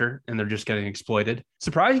pressure, and they're just getting exploited.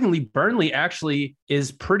 Surprisingly, Burnley actually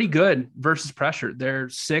is pretty good versus pressure. They're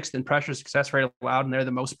 6th in pressure success rate allowed, and they're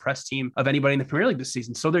the most pressed team of anybody in the Premier League this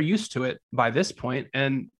season. So they're used to it by this point.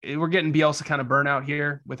 And we're getting Bielsa kind of burnout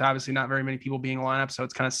here with obviously not very many people being in the lineup. So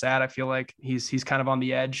it's kind of sad. I feel like he's kind of on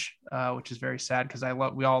the edge, which is very sad because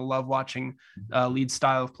we all love watching Leeds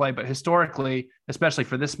style of play. But historically, especially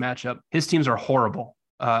for this matchup, his teams are horrible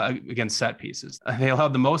against set pieces. They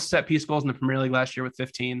allowed the most set piece goals in the Premier League last year with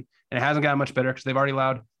 15, and it hasn't gotten much better because they've already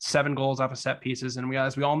allowed 7 goals off of set pieces. And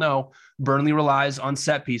as we all know, Burnley relies on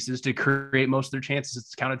set pieces to create most of their chances.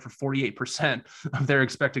 It's counted for 48% of their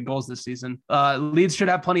expected goals this season. Leeds should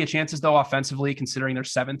have plenty of chances though offensively, considering they're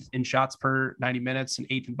 7th in shots per 90 minutes and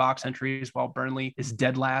 8th in box entries, while Burnley is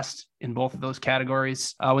dead last in both of those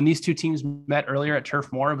categories. When these two teams met earlier at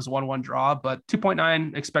Turf Moor, it was a 1-1 draw, but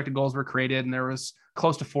 2.9 expected goals were created, and there was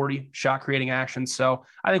close to 40 shot creating actions. So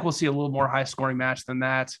I think we'll see a little more high scoring match than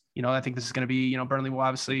that. I think this is going to be, Burnley will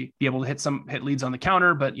obviously be able to hit Leeds on the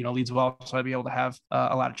counter, but, Leeds will also be able to have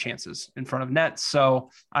a lot of chances in front of net. So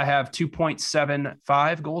I have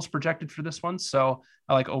 2.75 goals projected for this one. So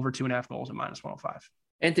I like over 2.5 goals at -105.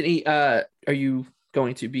 Anthony, are you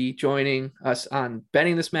going to be joining us on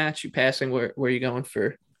betting this match? You passing? Where are you going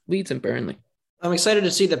for Leeds and Burnley? I'm excited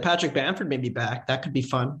to see that Patrick Bamford may be back. That could be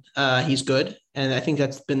fun. He's good. And I think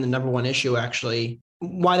that's been the number one issue, actually,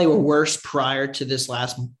 why they were worse prior to this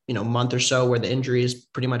last, month or so, where the injuries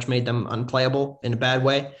pretty much made them unplayable in a bad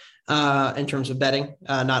way in terms of betting,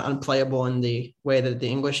 not unplayable in the way that the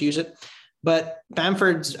English use it. But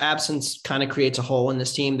Bamford's absence kind of creates a hole in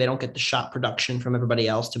this team. They don't get the shot production from everybody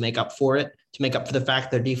else to make up for it, to make up for the fact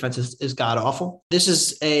their defense is god awful. This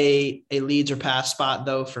is a Leeds or pass spot,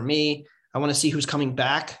 though, for me. I want to see who's coming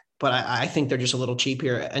back, but I think they're just a little cheap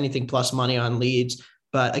here. Anything plus money on Leeds.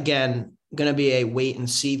 But again, going to be a wait and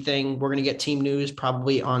see thing. We're going to get team news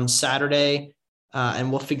probably on Saturday, and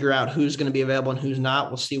we'll figure out who's going to be available and who's not.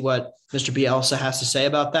 We'll see what Mr. Bielsa has to say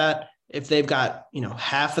about that. If they've got,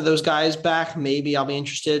 half of those guys back, maybe I'll be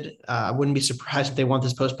interested. I wouldn't be surprised if they want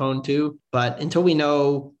this postponed too. But until we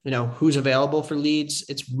know, who's available for Leeds,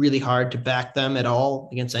 it's really hard to back them at all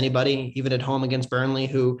against anybody, even at home against Burnley,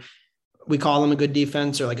 who we call them a good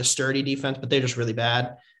defense or like a sturdy defense, but they're just really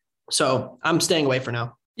bad. So I'm staying away for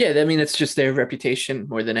now. Yeah, I mean, it's just their reputation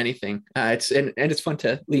more than anything. It's fun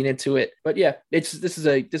to lean into it. But yeah, this is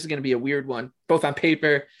going to be a weird one, both on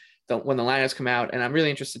paper, when the lineups come out, and I'm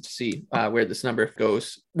really interested to see where this number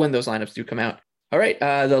goes when those lineups do come out. All right,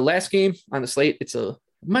 the last game on the slate, it's a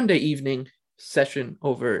Monday evening session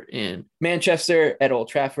over in Manchester at Old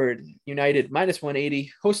Trafford. United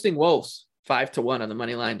 -180 hosting Wolves. 5-1 on the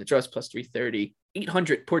money line. The Draw's plus 330.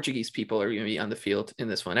 800 Portuguese people are going to be on the field in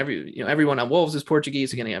this one. Everyone on Wolves is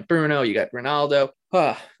Portuguese. You're going to have Bruno. You got Ronaldo.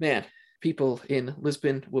 Oh man, people in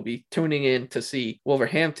Lisbon will be tuning in to see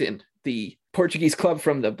Wolverhampton, the Portuguese club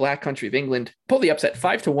from the Black Country of England, pull the upset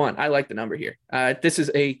 5-1. I like the number here. This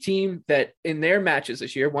is a team that in their matches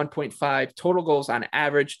this year, 1.5 total goals on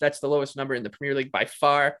average. That's the lowest number in the Premier League by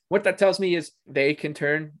far. What that tells me is they can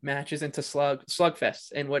turn matches into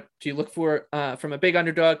slugfests. And what do you look for from a big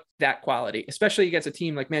underdog? That quality, especially against a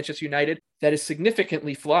team like Manchester United that is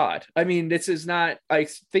significantly flawed. I mean, this is not, I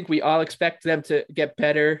think we all expect them to get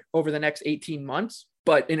better over the next 18 months.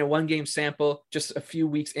 but in a 1-game sample, just a few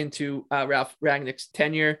weeks into Ralph Rangnick's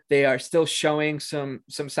tenure, they are still showing some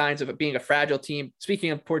signs of it being a fragile team.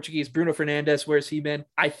 Speaking of Portuguese, Bruno Fernandes, where's he been?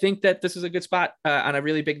 I think that this is a good spot on a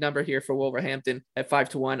really big number here for Wolverhampton at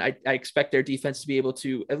 5-1. I expect their defense to be able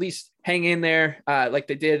to at least hang in there like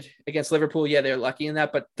they did against Liverpool. Yeah, they're lucky in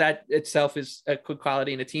that, but that itself is a good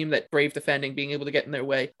quality in a team that brave defending, being able to get in their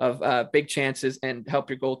way of big chances and help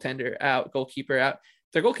your goalkeeper out.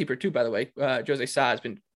 Their goalkeeper too, by the way, Jose Sa has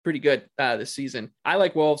been pretty good this season. I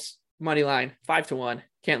like Wolves money line 5-1.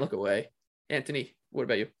 Can't look away. Anthony, what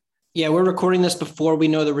about you? Yeah, we're recording this before we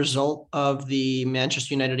know the result of the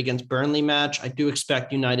Manchester United against Burnley match. I do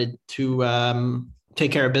expect United to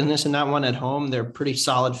take care of business in that one at home. They're pretty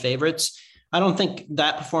solid favorites. I don't think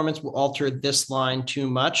that performance will alter this line too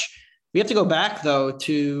much. We have to go back, though,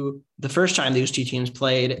 to the first time these two teams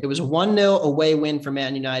played. It was a 1-0 away win for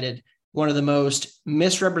Man United, one of the most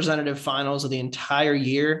misrepresentative finals of the entire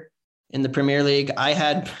year in the Premier League. I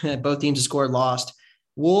had both teams to score lost.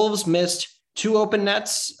 Wolves missed 2 open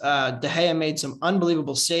nets. De Gea made some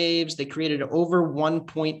unbelievable saves. They created over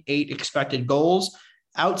 1.8 expected goals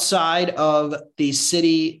outside of the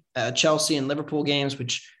City, Chelsea, and Liverpool games,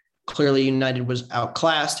 which clearly United was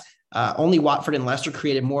outclassed. Only Watford and Leicester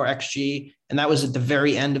created more XG, and that was at the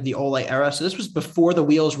very end of the Ole era. So this was before the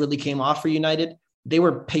wheels really came off for United. They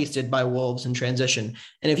were pasted by Wolves in transition.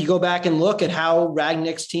 And if you go back and look at how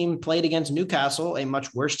Rangnick's team played against Newcastle, a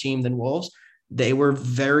much worse team than Wolves, they were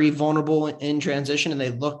very vulnerable in transition, and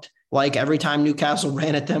they looked like every time Newcastle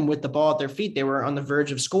ran at them with the ball at their feet, they were on the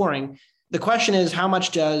verge of scoring. The question is, how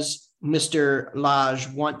much does Mr. Lage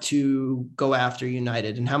want to go after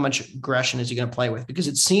United, and how much aggression is he going to play with? Because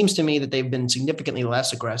it seems to me that they've been significantly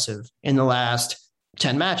less aggressive in the last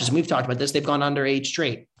 10 matches. And we've talked about this. They've gone under 8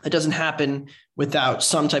 straight. It doesn't happen without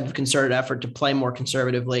some type of concerted effort to play more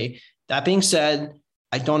conservatively. That being said,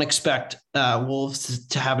 I don't expect Wolves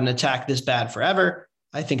to have an attack this bad forever.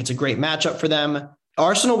 I think it's a great matchup for them.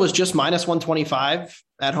 Arsenal was just minus 125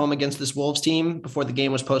 at home against this Wolves team before the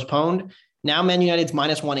game was postponed. Now Man United's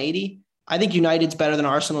minus 180. I think United's better than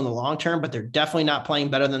Arsenal in the long term, but they're definitely not playing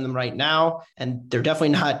better than them right now. And they're definitely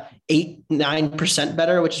not 8-9%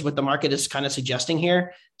 better, which is what the market is kind of suggesting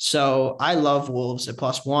here. So I love Wolves at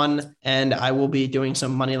 +1, and I will be doing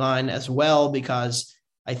some money line as well, because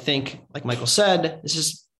I think, like Michael said, this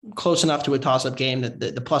is close enough to a toss-up game that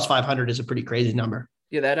the +500 is a pretty crazy number.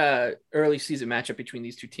 Yeah, that early season matchup between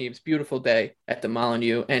these two teams, beautiful day at the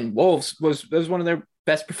Molineux, and Wolves was one of their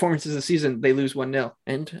best performances of the season. They lose 1-0,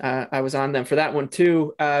 and I was on them for that one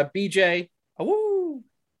too. BJ, woo!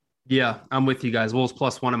 Yeah, I'm with you guys. Wolves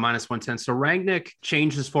 +1 and -110. So Rangnick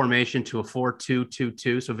changed his formation to a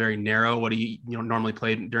 4-2-2-2, so very narrow, what he normally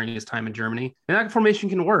played during his time in Germany. And that formation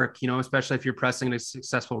can work, especially if you're pressing at a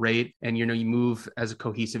successful rate and you move as a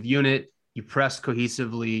cohesive unit, you press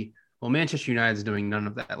cohesively. Well, Manchester United is doing none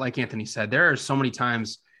of that. Like Anthony said, there are so many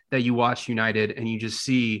times that you watch United and you just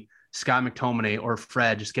see Scott McTominay or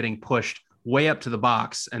Fred just getting pushed way up to the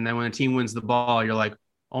box. And then when a team wins the ball, you're like,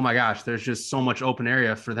 oh my gosh, there's just so much open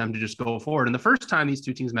area for them to just go forward. And the first time these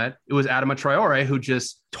two teams met, it was Adama Traore who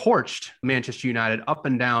just torched Manchester United up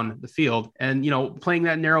and down the field. And, playing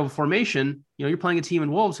that narrow formation, you're playing a team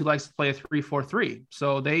in Wolves who likes to play a 3-4-3.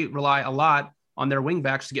 So they rely a lot on their wing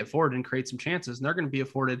backs to get forward and create some chances. And they're going to be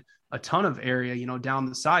afforded a ton of area, down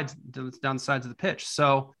the sides of the pitch.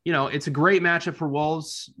 So, it's a great matchup for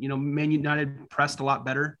Wolves. Man United pressed a lot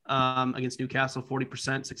better against Newcastle,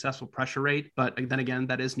 40% successful pressure rate. But then again,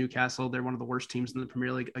 that is Newcastle. They're one of the worst teams in the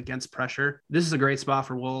Premier League against pressure. This is a great spot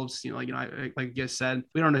for Wolves. Like you guys said,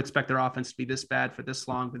 we don't expect their offense to be this bad for this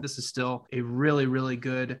long, but this is still a really, really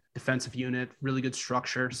good defensive unit, really good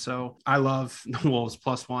structure. So I love the Wolves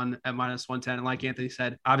 +1 at -110. And like Anthony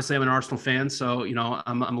said, obviously I'm an Arsenal fan, so,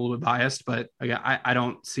 I'm a little bit biased, but again, I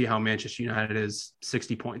don't see how Manchester United is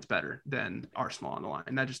 60 points better than Arsenal on the line.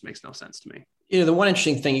 And that just makes no sense to me. The one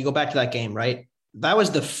interesting thing, you go back to that game, right? That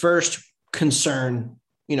was the first concern,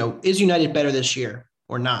 is United better this year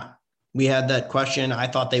or not? We had that question. I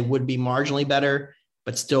thought they would be marginally better,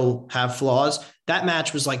 but still have flaws. That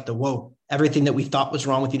match was like everything that we thought was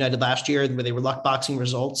wrong with United last year, where they were luck boxing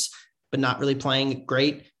results, but not really playing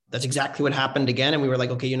great. That's exactly what happened again. And we were like,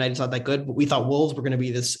 okay, United's not that good, but we thought Wolves were going to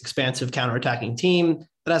be this expansive counterattacking team.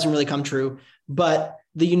 That hasn't really come true. But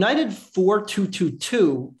the United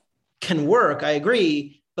 4-2-2-2 can work, I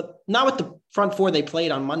agree, but not with the front four they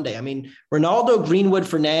played on Monday. I mean, Ronaldo, Greenwood,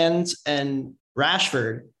 Fernandes, and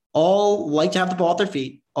Rashford all like to have the ball at their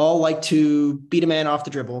feet, all like to beat a man off the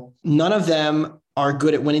dribble. None of them are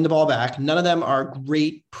good at winning the ball back. None of them are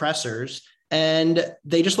great pressers. And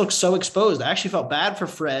they just look so exposed. I actually felt bad for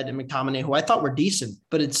Fred and McTominay, who I thought were decent,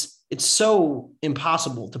 but it's so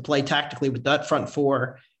impossible to play tactically with that front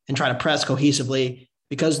four and try to press cohesively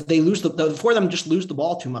because they lose the four of them just lose the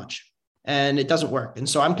ball too much and it doesn't work. And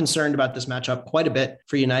so I'm concerned about this matchup quite a bit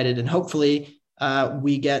for United. And hopefully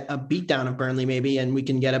we get a beatdown of Burnley maybe, and we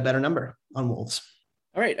can get a better number on Wolves.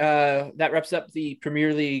 All right, that wraps up the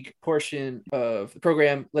Premier League portion of the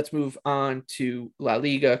program. Let's move on to La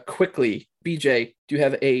Liga quickly. BJ, do you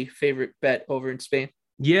have a favorite bet over in Spain?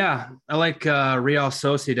 Yeah, I like Real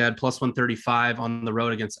Sociedad plus 135 on the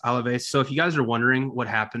road against Alaves. So if you guys are wondering what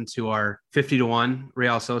happened to our 50-1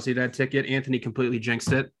 Real Sociedad ticket, Anthony completely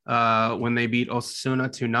jinxed it when they beat Osasuna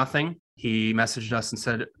 2-0. He messaged us and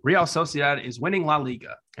said, Real Sociedad is winning La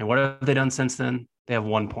Liga. And what have they done since then? They have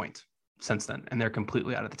 1 point since then, and they're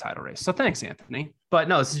completely out of the title race. So thanks, Anthony. But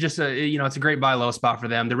no, this is just it's a great buy low spot for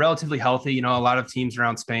them. They're relatively healthy. A lot of teams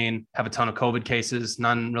around Spain have a ton of COVID cases.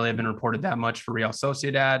 None really have been reported that much for Real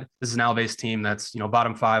Sociedad. This is an Alaves team that's,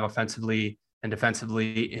 bottom 5 offensively and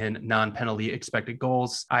defensively in non-penalty expected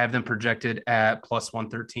goals. I have them projected at plus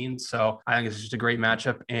 113. So I think it's just a great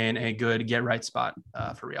matchup and a good get right spot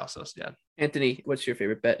for Real Sociedad. Anthony, what's your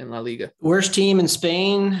favorite bet in La Liga? Worst team in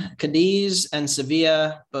Spain, Cadiz and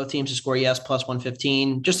Sevilla, both teams to score yes, plus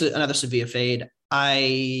 115. Just another Sevilla fade.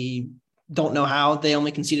 I don't know how they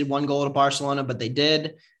only conceded 1 goal to Barcelona, but they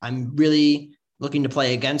did. I'm really looking to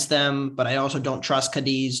play against them, but I also don't trust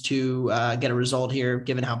Cadiz to get a result here,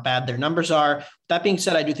 given how bad their numbers are. That being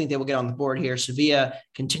said, I do think they will get on the board here. Sevilla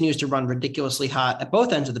continues to run ridiculously hot at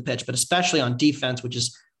both ends of the pitch, but especially on defense, which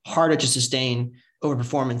is harder to sustain over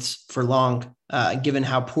performance for long, given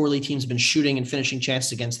how poorly teams have been shooting and finishing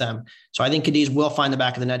chances against them. So I think Cadiz will find the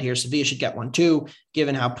back of the net here. Sevilla should get one too,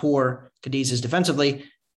 given how poor Cadiz is defensively.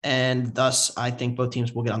 And thus, I think both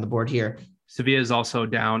teams will get on the board here. Sevilla is also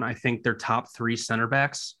down, I think, their top 3 center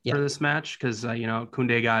backs for this match because,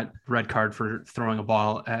 Koundé got red card for throwing a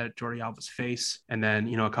ball at Jordi Alba's face. And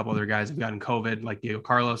then, a couple other guys have gotten COVID, like Diego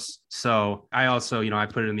Carlos. So I also, I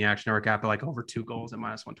put it in the Action Network app at like over 2 goals at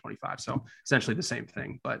minus 125. So essentially the same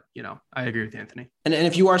thing. But, I agree with Anthony. And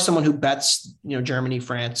if you are someone who bets, Germany,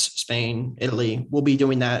 France, Spain, Italy, we'll be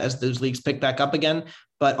doing that as those leagues pick back up again.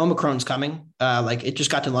 But Omicron's coming. It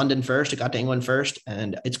just got to London first. It got to England first.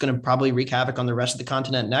 And it's going to probably wreak havoc on the rest of the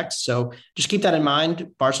continent next. So just keep that in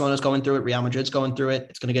mind. Barcelona's going through it. Real Madrid's going through it.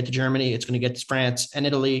 It's going to get to Germany. It's going to get to France and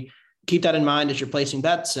Italy. Keep that in mind as you're placing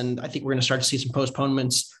bets. And I think we're going to start to see some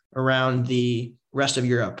postponements around the rest of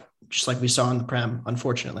Europe, just like we saw in the Prem,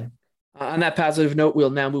 unfortunately. On that positive note,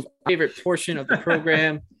 we'll now move to our favorite portion of the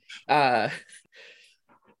program.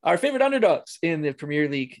 Our favorite underdogs in the Premier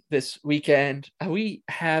League this weekend. We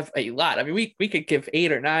have a lot. I mean, we could give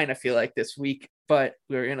 8 or 9, I feel like, this week, but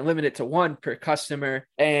we're going to limit it to 1 per customer.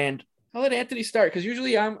 And I'll let Anthony start because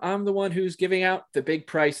usually I'm the one who's giving out the big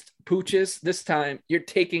priced pooches. This time you're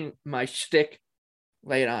taking my shtick.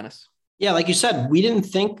 Lay it on us. Yeah, like you said, we didn't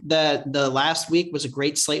think that the last week was a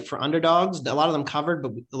great slate for underdogs. A lot of them covered,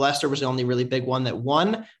 but Leicester was the only really big one that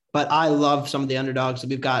won. But I love some of the underdogs that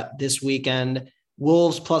we've got this weekend.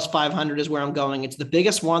 Wolves plus 500 is where I'm going. It's the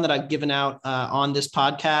biggest one that I've given out on this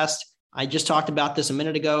podcast. I just talked about this a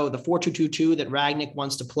minute ago, the 4-2-2-2 that Rangnick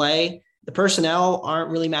wants to play. The personnel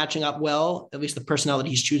aren't really matching up well, at least the personnel that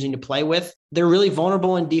he's choosing to play with. They're really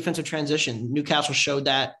vulnerable in defensive transition. Newcastle showed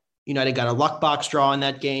that. United got a luck box draw in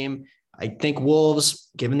that game. I think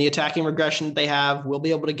Wolves, given the attacking regression that they have, will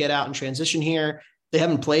be able to get out and transition here. They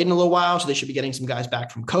haven't played in a little while, so they should be getting some guys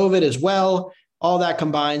back from COVID as well. All that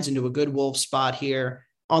combines into a good Wolves spot here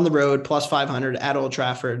on the road, plus 500 at Old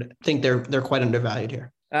Trafford. I think they're quite undervalued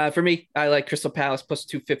here. For me, I like Crystal Palace plus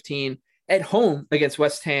 215 at home against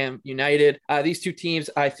West Ham United. These two teams,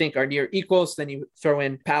 I think, are near equals. Then you throw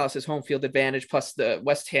in Palace's home field advantage plus the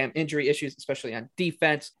West Ham injury issues, especially on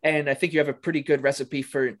defense. And I think you have a pretty good recipe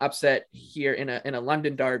for an upset here in a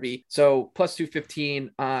London derby. So plus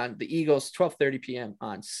 215 on the Eagles, 12:30 p.m.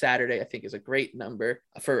 on Saturday, I think is a great number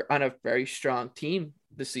on a very strong team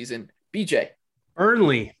this season. BJ.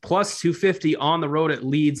 Burnley plus 250 on the road at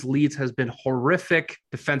Leeds. Leeds has been horrific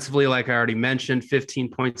defensively, like I already mentioned.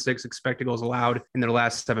 15.6 expected goals allowed in their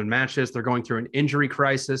last 7 matches. They're going through an injury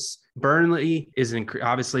crisis. Burnley is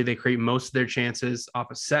obviously they create most of their chances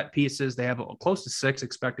off of set pieces. They have close to 6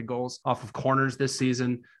 expected goals off of corners this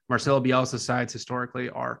season. Marcelo Bielsa's sides historically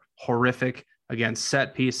are horrific against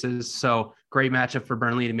set pieces. So great matchup for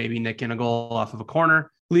Burnley to maybe nick in a goal off of a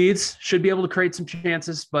corner. Leeds should be able to create some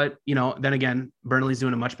chances, but, then again, Burnley's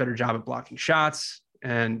doing a much better job at blocking shots.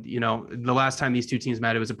 And, the last time these two teams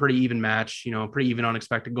met, it was a pretty even match, pretty even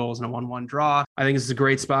unexpected goals and a 1-1 draw. I think this is a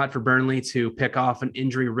great spot for Burnley to pick off an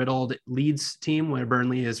injury-riddled Leeds team where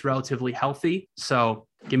Burnley is relatively healthy. So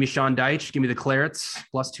give me Sean Dyche, give me the Clarets,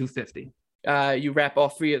 plus 250. You wrap all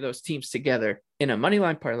three of those teams together in a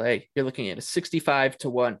moneyline parlay. You're looking at a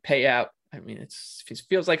 65-1 payout. I mean, it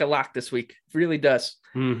feels like a lock this week. It really does.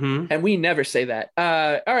 Mm-hmm. And we never say that.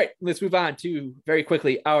 All right, let's move on to very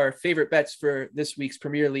quickly our favorite bets for this week's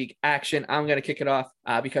Premier League action. I'm going to kick it off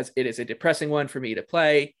because it is a depressing one for me to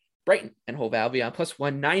play. Brighton and Hove Albion plus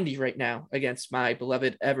 190 right now against my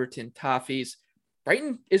beloved Everton Toffees.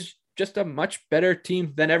 Brighton is just a much better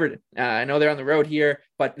team than Everton. I know they're on the road here,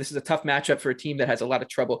 but this is a tough matchup for a team that has a lot of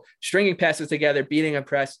trouble stringing passes together, beating a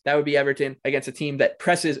press. That would be Everton against a team that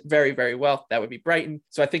presses very, very well. That would be Brighton.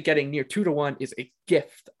 So I think getting near 2-1 is a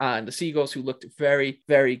gift on the Seagulls, who looked very,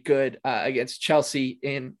 very good against Chelsea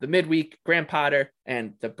in the midweek. Graham Potter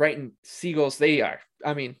and the Brighton Seagulls,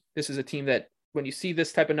 this is a team that when you see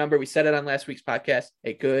this type of number, we said it on last week's podcast,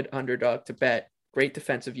 a good underdog to bet. Great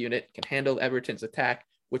defensive unit, can handle Everton's attack,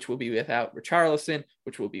 which will be without Richarlison,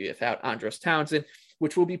 which will be without Andros Townsend,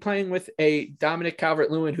 which will be playing with a Dominic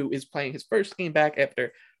Calvert-Lewin, who is playing his first game back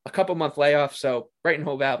after a couple-month layoff. So Brighton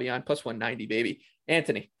Hove Albion plus 190, baby.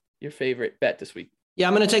 Anthony, your favorite bet this week? Yeah,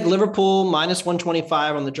 I'm going to take Liverpool minus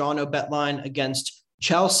 125 on the draw no bet line against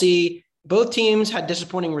Chelsea. Both teams had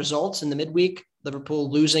disappointing results in the midweek. Liverpool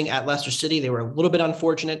losing at Leicester City. They were a little bit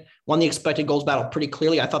unfortunate, won the expected goals battle pretty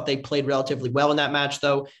clearly. I thought they played relatively well in that match,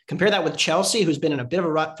 though. Compare that with Chelsea, who's been in a bit of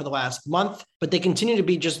a rut for the last month, but they continue to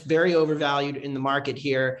be just very overvalued in the market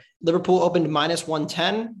here. Liverpool opened minus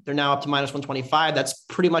 110. They're now up to minus 125. That's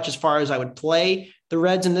pretty much as far as I would play the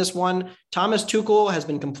Reds in this one. Thomas Tuchel has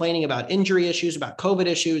been complaining about injury issues, about COVID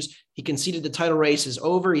issues. He conceded the title race is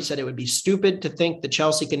over. He said it would be stupid to think that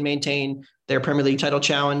Chelsea can maintain their Premier League title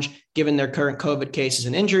challenge given their current COVID cases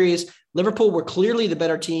and injuries. Liverpool were clearly the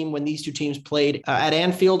better team when these two teams played at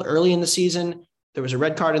Anfield early in the season. There was a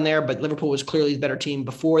red card in there, but Liverpool was clearly the better team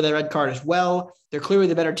before the red card as well. They're clearly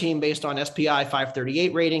the better team based on SPI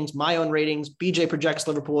 538 ratings, my own ratings. BJ projects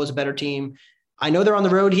Liverpool as a better team. I know they're on the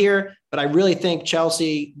road here, but I really think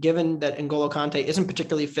Chelsea, given that N'Golo Kante isn't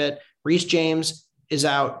particularly fit, Reece James is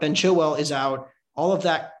out, Ben Chilwell is out, all of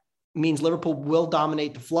that means Liverpool will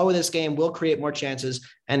dominate the flow of this game, will create more chances,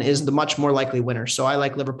 and is the much more likely winner. So I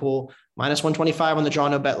like Liverpool minus 125 on the draw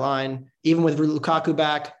no bet line. Even with Lukaku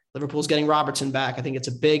back, Liverpool's getting Robertson back. I think it's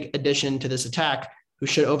a big addition to this attack, who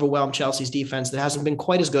should overwhelm Chelsea's defense that hasn't been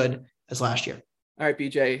quite as good as last year. All right,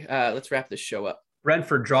 BJ, let's wrap this show up.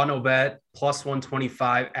 Brentford draw no bet plus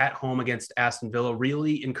 125 at home against Aston Villa.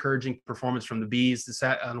 Really encouraging performance from the Bees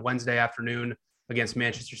on Wednesday afternoon against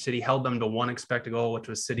Manchester City, held them to one expected goal, which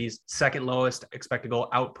was City's second lowest expected goal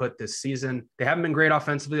output this season. They haven't been great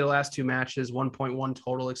offensively the last two matches, 1.1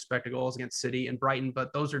 total expected goals against City and Brighton,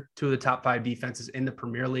 but those are two of the top five defenses in the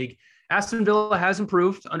Premier League. Aston Villa has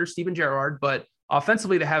improved under Steven Gerrard, but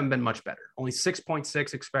offensively, they haven't been much better. Only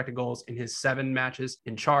 6.6 expected goals in his 7 matches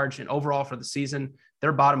in charge. And overall for the season,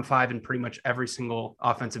 they're bottom 5 in pretty much every single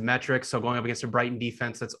offensive metric. So going up against a Brighton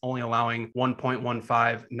defense that's only allowing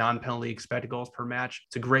 1.15 non-penalty expected goals per match.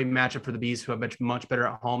 It's a great matchup for the Bees, who have been much better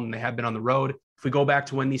at home than they have been on the road. If we go back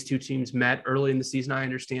to when these two teams met early in the season, I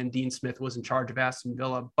understand Dean Smith was in charge of Aston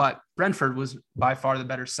Villa, but Brentford was by far the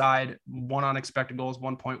better side. Won on expected goals,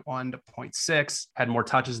 1.1 to 0.6, had more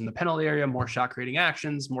touches in the penalty area, more shot creating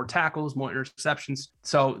actions, more tackles, more interceptions.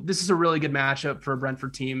 So this is a really good matchup for a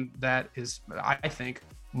Brentford team that is, I think,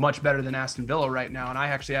 much better than Aston Villa right now. And I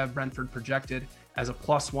actually have Brentford projected as a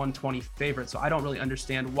plus 120 favorite. So I don't really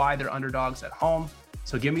understand why they're underdogs at home.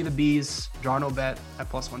 So give me the Bees, draw no bet at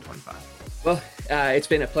plus 125. Well, it's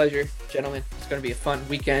been a pleasure, gentlemen. It's going to be a fun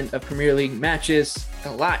weekend of Premier League matches.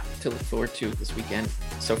 A lot to look forward to this weekend.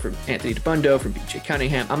 So from Anthony DeBundo, from BJ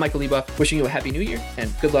Cunningham, I'm Michael Leboff, wishing you a happy new year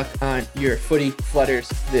and good luck on your footy flutters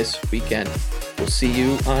this weekend. We'll see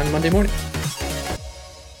you on Monday morning.